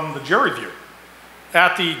photograph from the jury view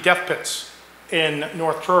at the death pits in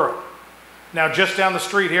North Truro. Now, just down the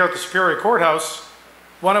street here at the Superior Courthouse,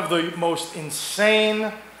 one of the most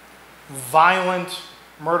insane, violent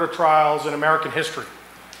murder trials in American history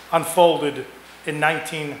unfolded in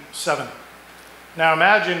 1970. Now,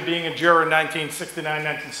 imagine being a juror in 1969,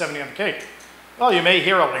 1970 on the Cape. Well, you may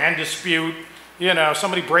hear a land dispute, you know,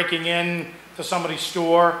 somebody breaking in to somebody's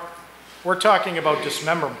store. We're talking about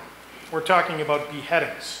dismemberment. We're talking about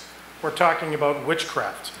beheadings. We're talking about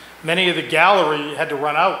witchcraft. Many of the gallery had to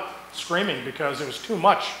run out screaming because it was too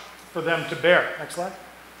much for them to bear. Next slide.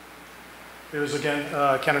 Here's again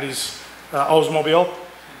Kennedy's Oldsmobile.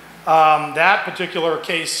 That particular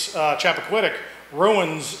case, Chappaquiddick,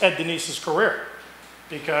 ruins Ed Denise's career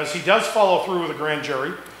because he does follow through with a grand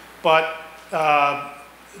jury, but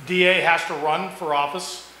DA has to run for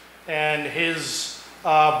office, and his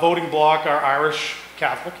voting bloc are Irish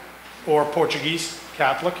Catholic or Portuguese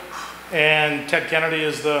Catholic, and Ted Kennedy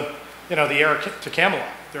is the heir to Camelot.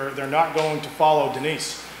 They're not going to follow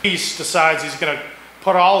Denise. Denise decides he's going to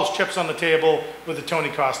put all his chips on the table with the Tony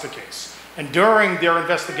Costa case. And during their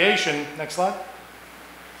investigation, next slide,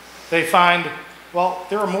 they find, well,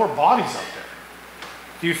 there are more bodies out there.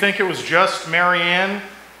 Do you think it was just Marianne,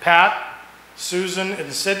 Pat, Susan,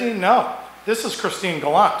 and Sydney? No, this is Christine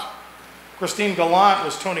Gallant. Christine Gallant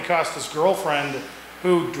was Tony Costa's girlfriend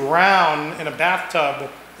who drowned in a bathtub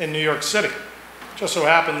in New York City. Just so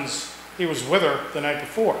happens he was with her the night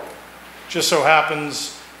before. Just so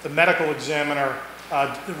happens the medical examiner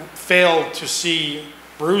failed to see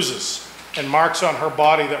bruises and marks on her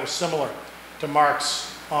body that were similar to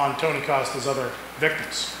marks on Tony Costa's other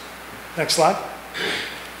victims. Next slide.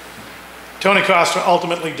 Tony Costa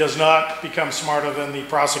ultimately does not become smarter than the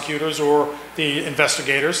prosecutors or the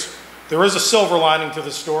investigators. There is a silver lining to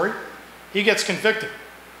the story. He gets convicted,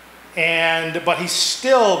 but he's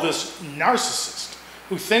still this narcissist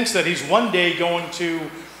who thinks that he's one day going to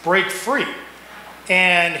break free.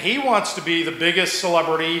 And he wants to be the biggest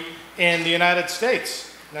celebrity in the United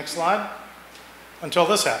States. Next slide. Until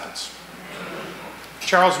this happens.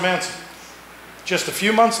 Charles Manson, just a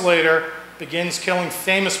few months later, begins killing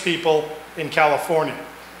famous people in California.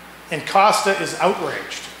 And Costa is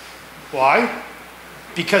outraged. Why?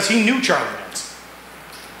 Because he knew Charlie Manson.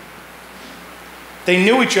 They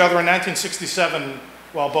knew each other in 1967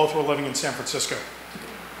 while both were living in San Francisco.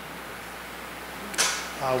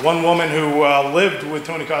 One woman who lived with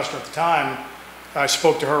Tony Costa at the time, I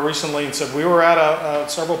spoke to her recently and said, we were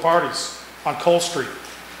at several parties on Cole Street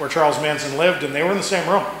where Charles Manson lived, and they were in the same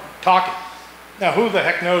room talking. Now, who the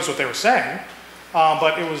heck knows what they were saying,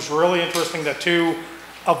 but it was really interesting that two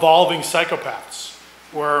evolving psychopaths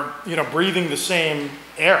were, breathing the same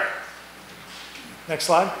air. Next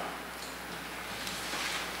slide.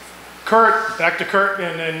 Kurt, back to Kurt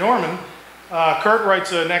and Norman. Kurt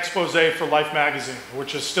writes an expose for Life magazine,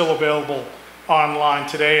 which is still available online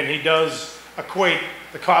today, and he does equate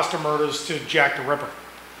the Costa murders to Jack the Ripper.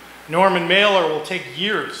 Norman Mailer will take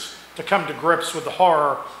years to come to grips with the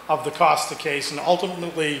horror of the Costa case, and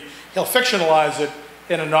ultimately he'll fictionalize it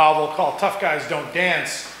in a novel called Tough Guys Don't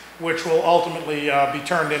Dance, which will ultimately be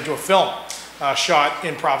turned into a film shot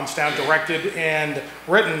in Provincetown, directed and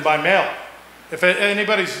written by Mailer. If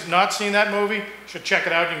anybody's not seen that movie, you should check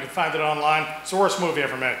it out. You can find it online. It's the worst movie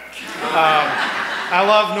ever made. I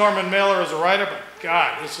love Norman Mailer as a writer, but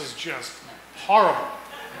God, this is just horrible.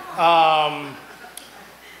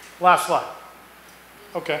 Last slide.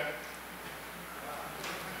 Okay.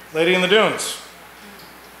 Lady in the Dunes.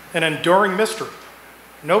 An enduring mystery.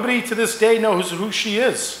 Nobody to this day knows who she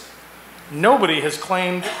is. Nobody has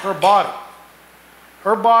claimed her body.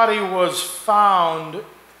 Her body was found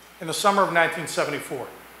in the summer of 1974.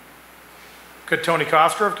 Could Tony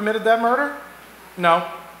Costa have committed that murder? No.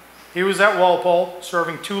 He was at Walpole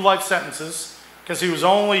serving 2 life sentences because he was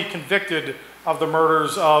only convicted of the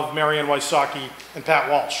murders of Marianne Wysocki and Pat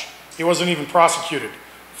Walsh. He wasn't even prosecuted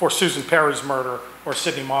for Susan Perry's murder or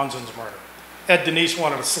Sidney Monson's murder. Ed Denise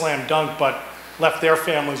wanted a slam dunk, but left their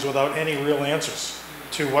families without any real answers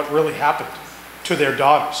to what really happened to their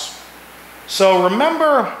daughters. So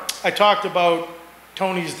remember, I talked about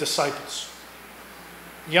Tony's disciples,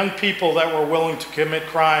 young people that were willing to commit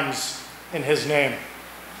crimes in his name.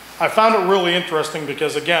 I found it really interesting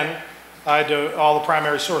because, again, I had all the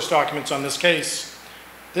primary source documents on this case.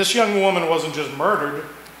 This young woman wasn't just murdered,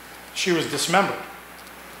 she was dismembered.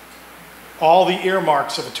 All the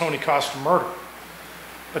earmarks of a Tony Costa murder.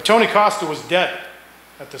 But Tony Costa was dead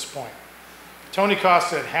at this point. Tony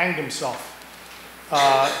Costa had hanged himself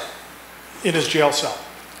in his jail cell.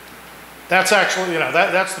 That's actually,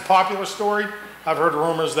 that's the popular story. I've heard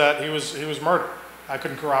rumors that he was murdered. I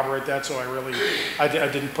couldn't corroborate that, so I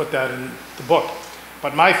didn't put that in the book.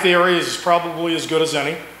 But my theory is probably as good as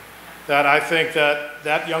any, that I think that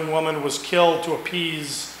that young woman was killed to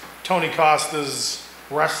appease Tony Costa's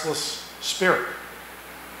restless spirit.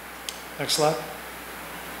 Next slide.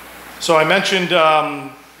 So I mentioned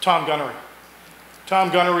Tom Gunnery. Tom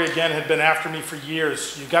Gunnery, again, had been after me for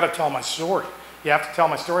years. You got to tell my story. You have to tell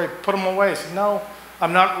my story. I put him away. I said, no,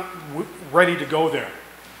 I'm not ready to go there,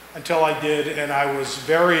 until I did, and I was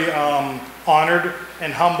very honored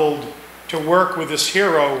and humbled to work with this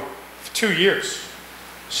hero for 2 years.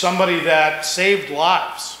 Somebody that saved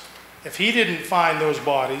lives. If he didn't find those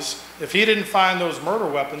bodies, if he didn't find those murder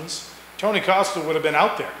weapons, Tony Costa would have been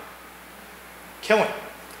out there killing.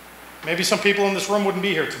 Maybe some people in this room wouldn't be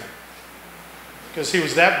here tonight because he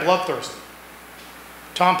was that bloodthirsty.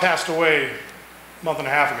 Tom passed away a month and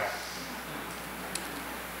a half ago.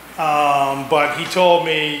 But he told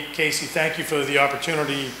me, Casey, thank you for the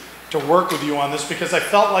opportunity to work with you on this, because I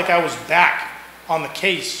felt like I was back on the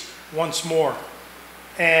case once more.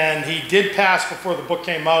 And he did pass before the book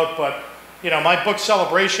came out, but my book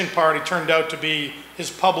celebration party turned out to be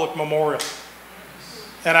his public memorial.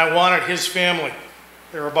 And I wanted his family,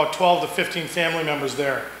 there were about 12 to 15 family members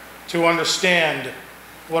there, to understand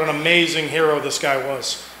what an amazing hero this guy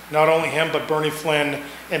was. Not only him, but Bernie Flynn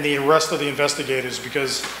and the rest of the investigators,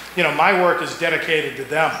 because my work is dedicated to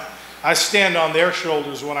them. I stand on their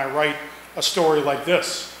shoulders when I write a story like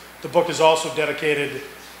this. The book is also dedicated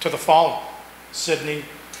to the fallen: Sydney,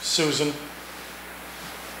 Susan,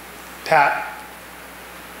 Pat,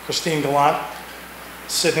 Christine Gallant,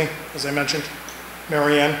 Sydney, as I mentioned,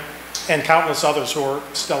 Marianne, and countless others who are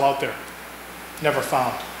still out there, never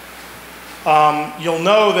found. You'll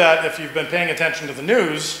know that if you've been paying attention to the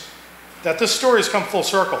news, that this story has come full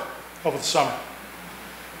circle over the summer.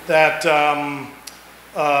 That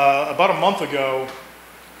about a month ago,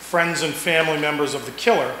 friends and family members of the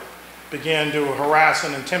killer began to harass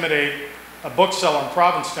and intimidate a bookseller in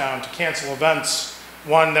Provincetown to cancel events,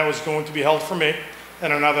 one that was going to be held for me,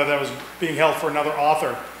 and another that was being held for another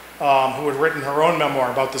author who had written her own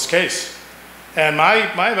memoir about this case. And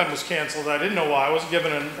my event was canceled. I didn't know why. I wasn't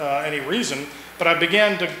given any reason, but I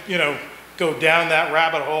began to, go down that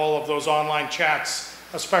rabbit hole of those online chats,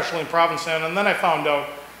 especially in Provincetown, and then I found out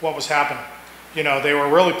what was happening. They were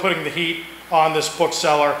really putting the heat on this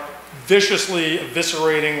bookseller, viciously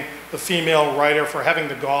eviscerating the female writer for having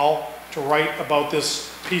the gall to write about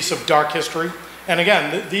this piece of dark history. And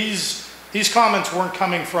again, these comments weren't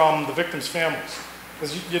coming from the victims' families,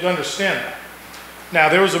 because you'd understand that. Now,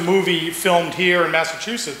 there was a movie filmed here in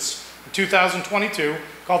Massachusetts in 2022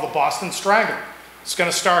 called The Boston Strangler. It's going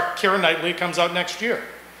to star Keira Knightley. It comes out next year.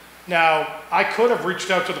 Now, I could have reached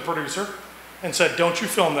out to the producer and said, don't you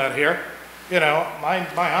film that here. My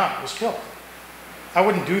aunt was killed. I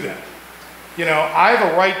wouldn't do that. I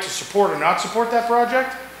have a right to support or not support that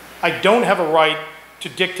project. I don't have a right to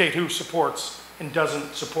dictate who supports and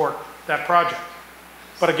doesn't support that project.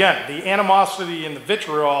 But again, the animosity and the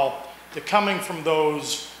vitriol, they're coming from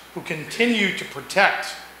those who continue to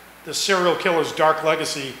protect the serial killer's dark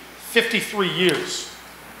legacy 53 years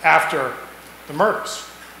after the murders.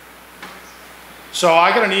 So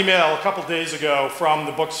I got an email a couple days ago from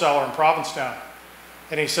the bookseller in Provincetown,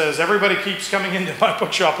 and he says, everybody keeps coming into my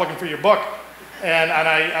bookshop looking for your book, and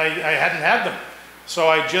I hadn't had them. So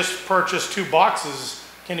I just purchased 2 boxes.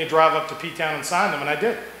 Can you drive up to P-Town and sign them? And I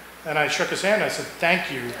did. And I shook his hand. I said,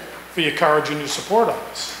 thank you for your courage and your support on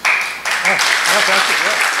this. Oh, thank you.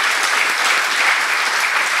 Yeah.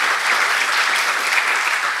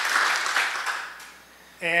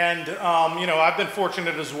 And, I've been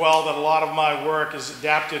fortunate as well that a lot of my work is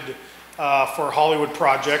adapted for Hollywood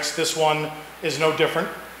projects. This one is no different.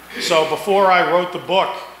 So before I wrote the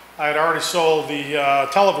book, I had already sold the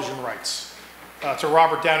television rights to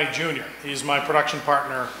Robert Downey Jr. He's my production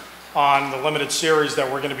partner on the limited series that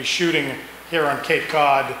we're going to be shooting here on Cape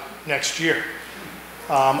Cod next year.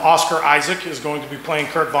 Oscar Isaac is going to be playing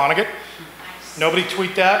Kurt Vonnegut. Nobody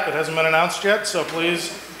tweet that. It hasn't been announced yet, so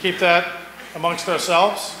please keep that amongst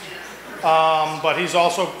ourselves. But he's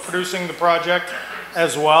also producing the project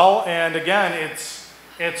as well. And again,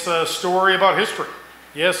 it's a story about history.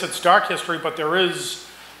 Yes, it's dark history, but there is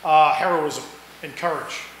heroism and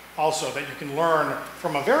courage also that you can learn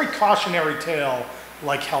from a very cautionary tale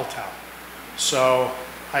like Helltown. So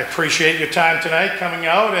I appreciate your time tonight coming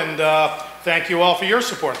out, and thank you all for your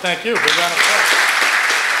support. Thank you. Big round of applause.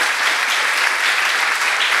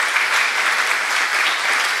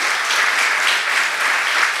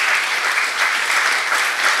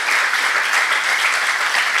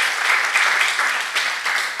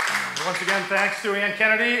 Thanks to Ann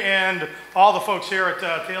Kennedy and all the folks here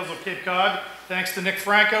at Tales of Cape Cod. Thanks to Nick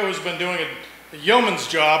Franco, who's been doing a yeoman's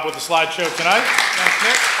job with the slideshow tonight. Thanks,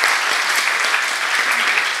 Nick.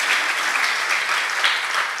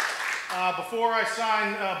 Before I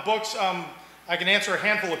sign books, I can answer a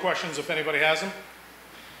handful of questions if anybody has them.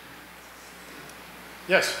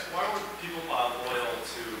 Yes? Why were people loyal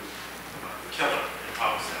to the killer in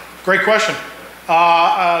Provincetown? Great question.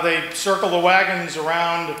 They circle the wagons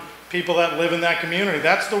around people that live in that community.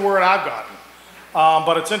 That's the word I've gotten.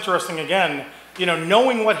 But it's interesting, again, you know,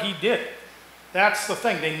 knowing what he did. That's the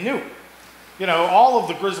thing. They knew. You know, all of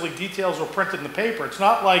the grisly details were printed in the paper. It's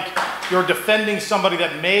not like you're defending somebody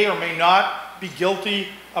that may or may not be guilty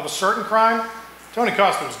of a certain crime. Tony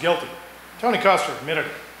Costa was guilty. Tony Costa admitted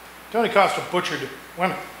it. Tony Costa butchered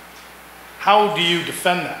women. How do you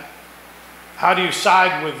defend that? How do you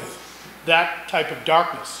side with that type of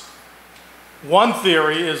darkness? One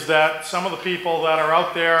theory is that some of the people that are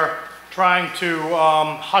out there trying to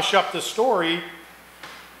hush up this story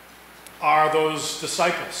are those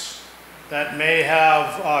disciples that may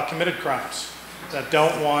have committed crimes that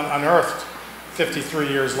don't want unearthed 53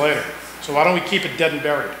 years later. So why don't we keep it dead and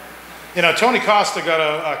buried? You know, Tony Costa got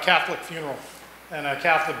a Catholic funeral and a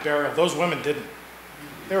Catholic burial. Those women didn't.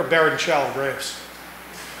 They were buried in shallow graves.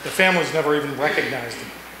 The families never even recognized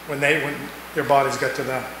them when their bodies got to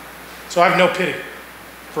them. So I have no pity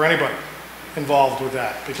for anybody involved with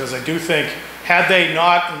that, because I do think, had they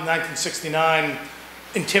not in 1969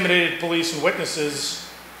 intimidated police and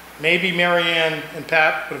witnesses, maybe Marianne and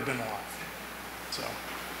Pat would have been alive. So,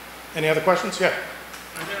 any other questions? Yeah.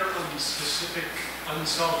 Are there specific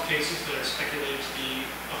unsolved cases that are speculated to be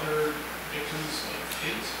other victims of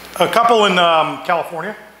kids? A couple in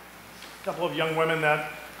California. A couple of young women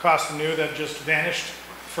that Costa knew that just vanished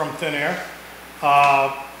from thin air.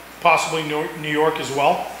 Possibly New York as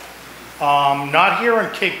well. Not here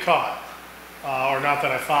in Cape Cod, or not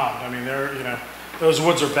that I found. I mean, you know, those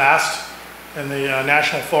woods are vast in the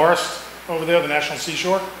National Forest over there, the National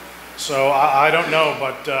Seashore. So I don't know,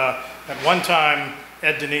 but at one time,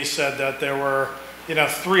 Ed Denise said that there were, you know,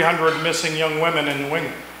 300 missing young women in New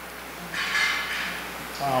England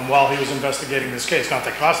while he was investigating this case. Not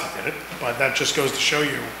that Costa did it, but that just goes to show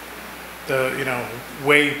you the, you know,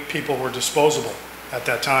 way people were disposable at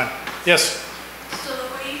that time. Yes? So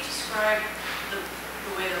the way you describe the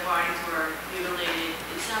way the bodies were mutilated,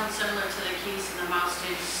 it sounds similar to the case in the Mouse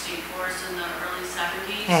State Forest in the early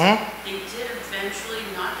 70s. Mm-hmm. They did eventually,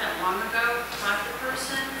 not that long ago, caught the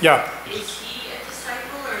person. Yeah. Is he a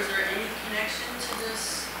disciple, or is there any connection to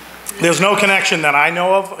this? There's no connection that I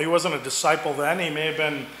know of. He wasn't a disciple then. He may have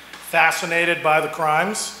been fascinated by the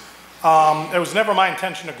crimes. It was never my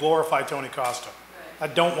intention to glorify Tony Costa. Right.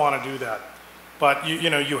 I don't want to do that. But you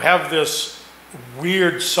know, you have this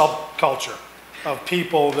weird subculture of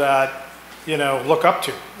people that, you know, look up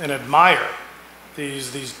to and admire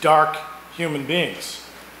these dark human beings.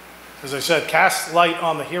 As I said, cast light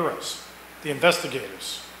on the heroes, the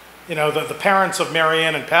investigators. You know, the parents of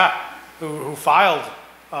Marianne and Pat who filed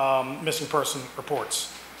missing person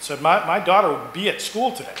reports said, my daughter would be at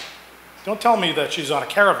school today. Don't tell me that she's on a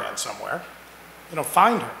caravan somewhere. You know,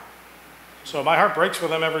 find her. So my heart breaks for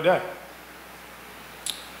them every day.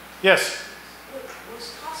 Yes?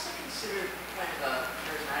 Was Costa considered kind of a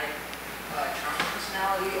charismatic, charming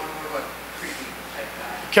personality, or more of a creepy type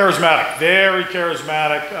guy? Charismatic, very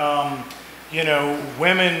charismatic. You know,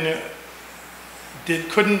 women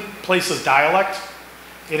couldn't place his dialect.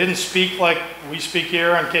 He didn't speak like we speak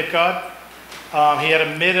here on Cape Cod. He had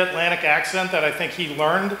a mid-Atlantic accent that I think he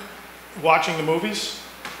learned watching the movies.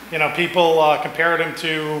 You know, people compared him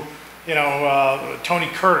to, you know, Tony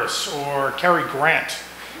Curtis or Cary Grant.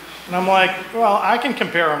 And I'm like, well, I can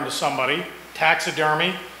compare him to somebody.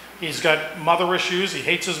 Taxidermy. He's got mother issues. He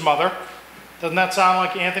hates his mother. Doesn't that sound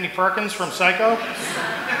like Anthony Perkins from Psycho?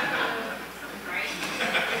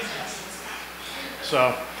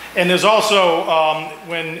 So, and there's also,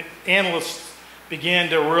 when analysts began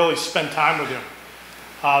to really spend time with him,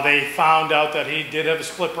 they found out that he did have a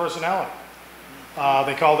split personality.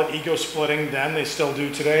 They called it ego splitting then. They still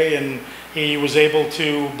do today. And he was able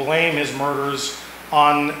to blame his murders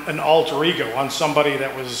on an alter ego, on somebody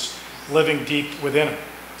that was living deep within him.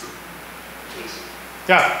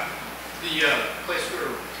 Yeah? The place where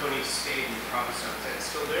Tony stayed in Provincetown, is that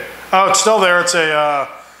still there? Oh, it's still there. It's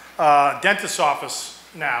a dentist's office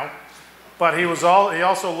now. But he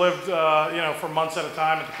also lived, you know, for months at a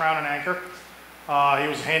time at the Crown and Anchor. He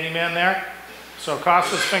was a handyman there. So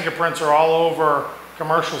Costa's fingerprints are all over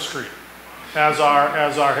Commercial Street, as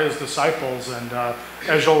are his disciples. And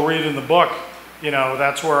as you'll read in the book, you know,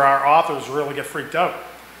 that's where our authors really get freaked out.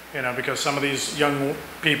 you know, because some of these young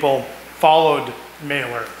people followed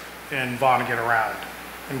Mailer and Vonnegut around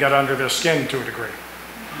and got under their skin to a degree.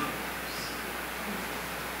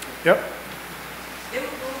 Yep. There were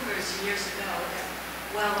rumors years ago that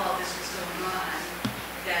while all this was going on,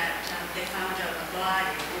 that they found a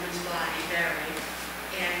body, a woman's body buried,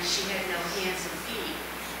 and she had no hands and feet,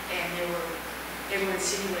 and they were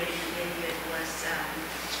insinuating that maybe it was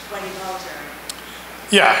Whitey Bulger.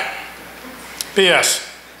 Yeah. BS.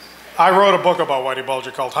 I wrote a book about Whitey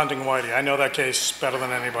Bulger called Hunting Whitey. I know that case better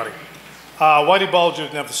than anybody. Whitey Bulger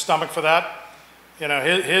didn't have the stomach for that. You know,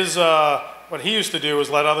 what he used to do was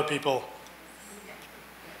let other people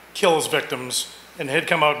kill his victims, and he'd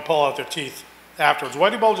come out and pull out their teeth afterwards.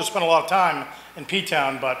 Whitey Bulger spent a lot of time in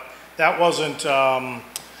P-Town, but that wasn't,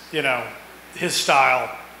 you know, his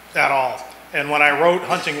style at all. And when I wrote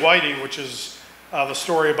Hunting Whitey, which is the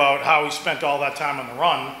story about how he spent all that time on the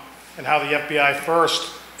run, and how the FBI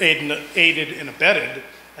first aided and abetted,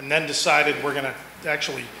 and then decided we're going to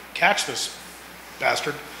actually catch this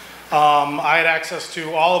bastard. I had access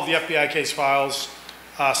to all of the FBI case files,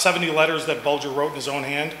 70 letters that Bulger wrote in his own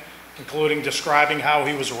hand, including describing how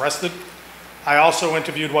he was arrested. I also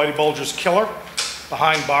interviewed Whitey Bulger's killer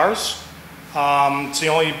behind bars.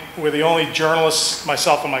 We're the only journalists,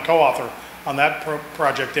 myself and my co-author on that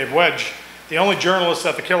project, Dave Wedge, the only journalist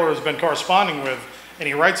that the killer has been corresponding with, and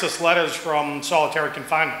he writes us letters from solitary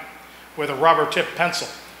confinement with a rubber tipped pencil,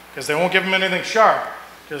 because they won't give him anything sharp,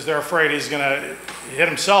 because they're afraid he's going to hit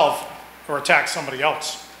himself or attack somebody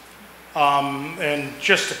else. And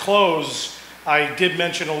just to close, I did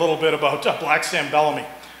mention a little bit about Black Sam Bellamy,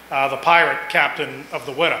 the pirate captain of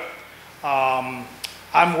the Widow.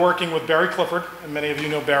 I'm working with Barry Clifford, and many of you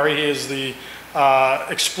know Barry. He is the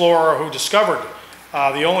explorer who discovered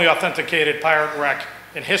the only authenticated pirate wreck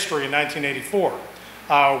in history in 1984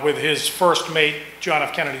 with his first mate, John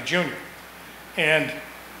F. Kennedy Jr. And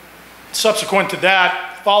subsequent to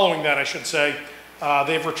that, following that I should say,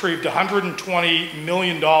 they've retrieved $120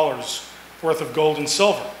 million worth of gold and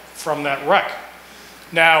silver from that wreck.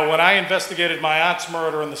 Now, when I investigated my aunt's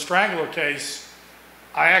murder in the Strangler case,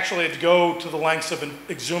 I actually had to go to the lengths of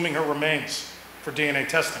exhuming her remains for DNA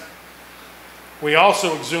testing. We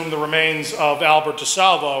also exhumed the remains of Albert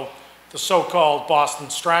DeSalvo, the so-called Boston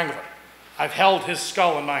Strangler. I've held his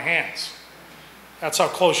skull in my hands. That's how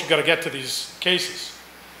close you got to get to these cases.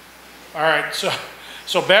 All right,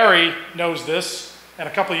 so Barry knows this, and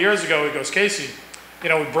a couple of years ago he goes, Casey, you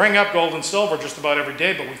know, we bring up gold and silver just about every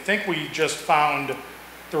day, but we think we just found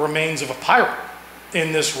the remains of a pirate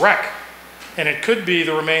in this wreck. And it could be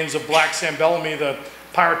the remains of Black Sam Bellamy, the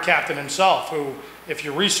pirate captain himself, who, if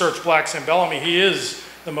you research Black Sam Bellamy, he is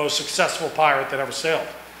the most successful pirate that ever sailed.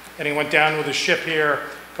 And he went down with a ship here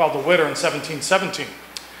called the Widow in 1717.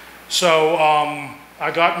 So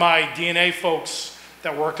I got my DNA folks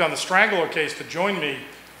that worked on the Strangler case to join me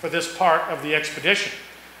for this part of the expedition.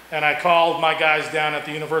 And I called my guys down at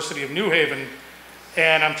the University of New Haven,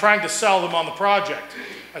 and I'm trying to sell them on the project.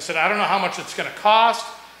 I said, I don't know how much it's going to cost.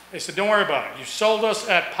 They said, don't worry about it. You sold us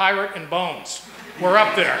at Pirate and Bones. We're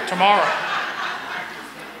up there tomorrow.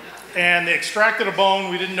 And they extracted a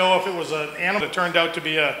bone. We didn't know if it was an animal. It turned out to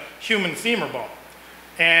be a human femur bone.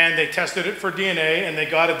 And they tested it for DNA, and they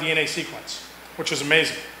got a DNA sequence, which is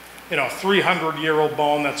amazing. You know, a 300-year-old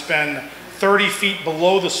bone that's been 30 feet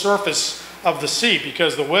below the surface of the sea,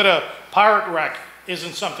 because the Widow pirate wreck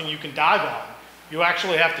isn't something you can dive on. You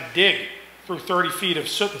actually have to dig through 30 feet of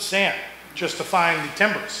soot and sand just to find the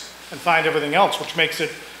timbers and find everything else, which makes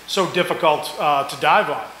it so difficult to dive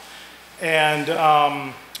on.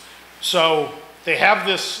 And so they have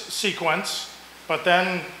this sequence, but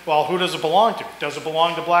then, well, who does it belong to? Does it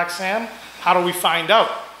belong to Black Sam? How do we find out?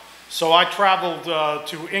 So I traveled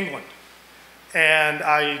to England, and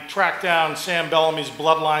I tracked down Sam Bellamy's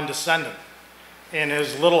bloodline descendant in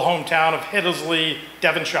his little hometown of Hiddesley,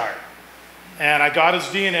 Devonshire. And I got his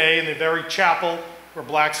DNA in the very chapel where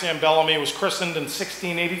Black Sam Bellamy was christened in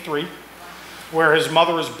 1683, where his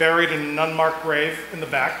mother is buried in an unmarked grave in the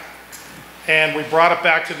back. And we brought it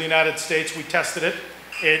back to the United States. We tested it.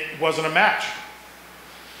 It wasn't a match.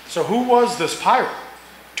 So who was this pirate?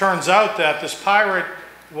 Turns out that this pirate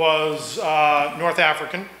was North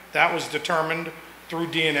African. That was determined through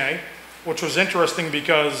DNA, which was interesting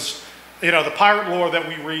because, you know, the pirate lore that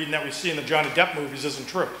we read and that we see in the Johnny Depp movies isn't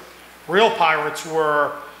true. Real pirates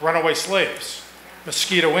were runaway slaves,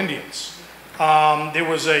 Mosquito Indians. There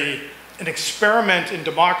was an experiment in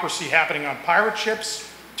democracy happening on pirate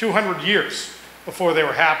ships 200 years before they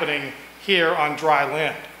were happening here on dry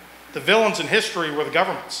land. The villains in history were the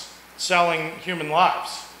governments selling human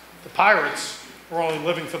lives. The pirates were only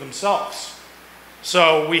living for themselves.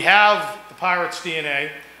 So we have the pirate's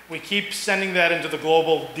DNA. We keep sending that into the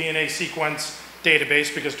global DNA sequence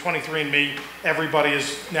database because 23andMe, everybody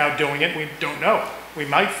is now doing it. We don't know. We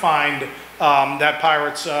might find that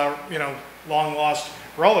pirate's, long lost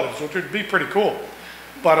relatives, which would be pretty cool.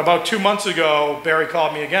 But about 2 months ago, Barry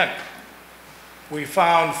called me again. We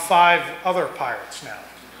found 5 other pirates now.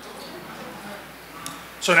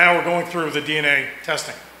 So now we're going through the DNA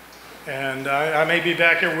testing. And I may be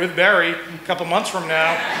back here with Barry a couple months from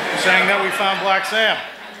now saying that we found Black Sam.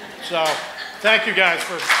 So thank you guys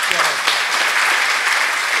for joining us.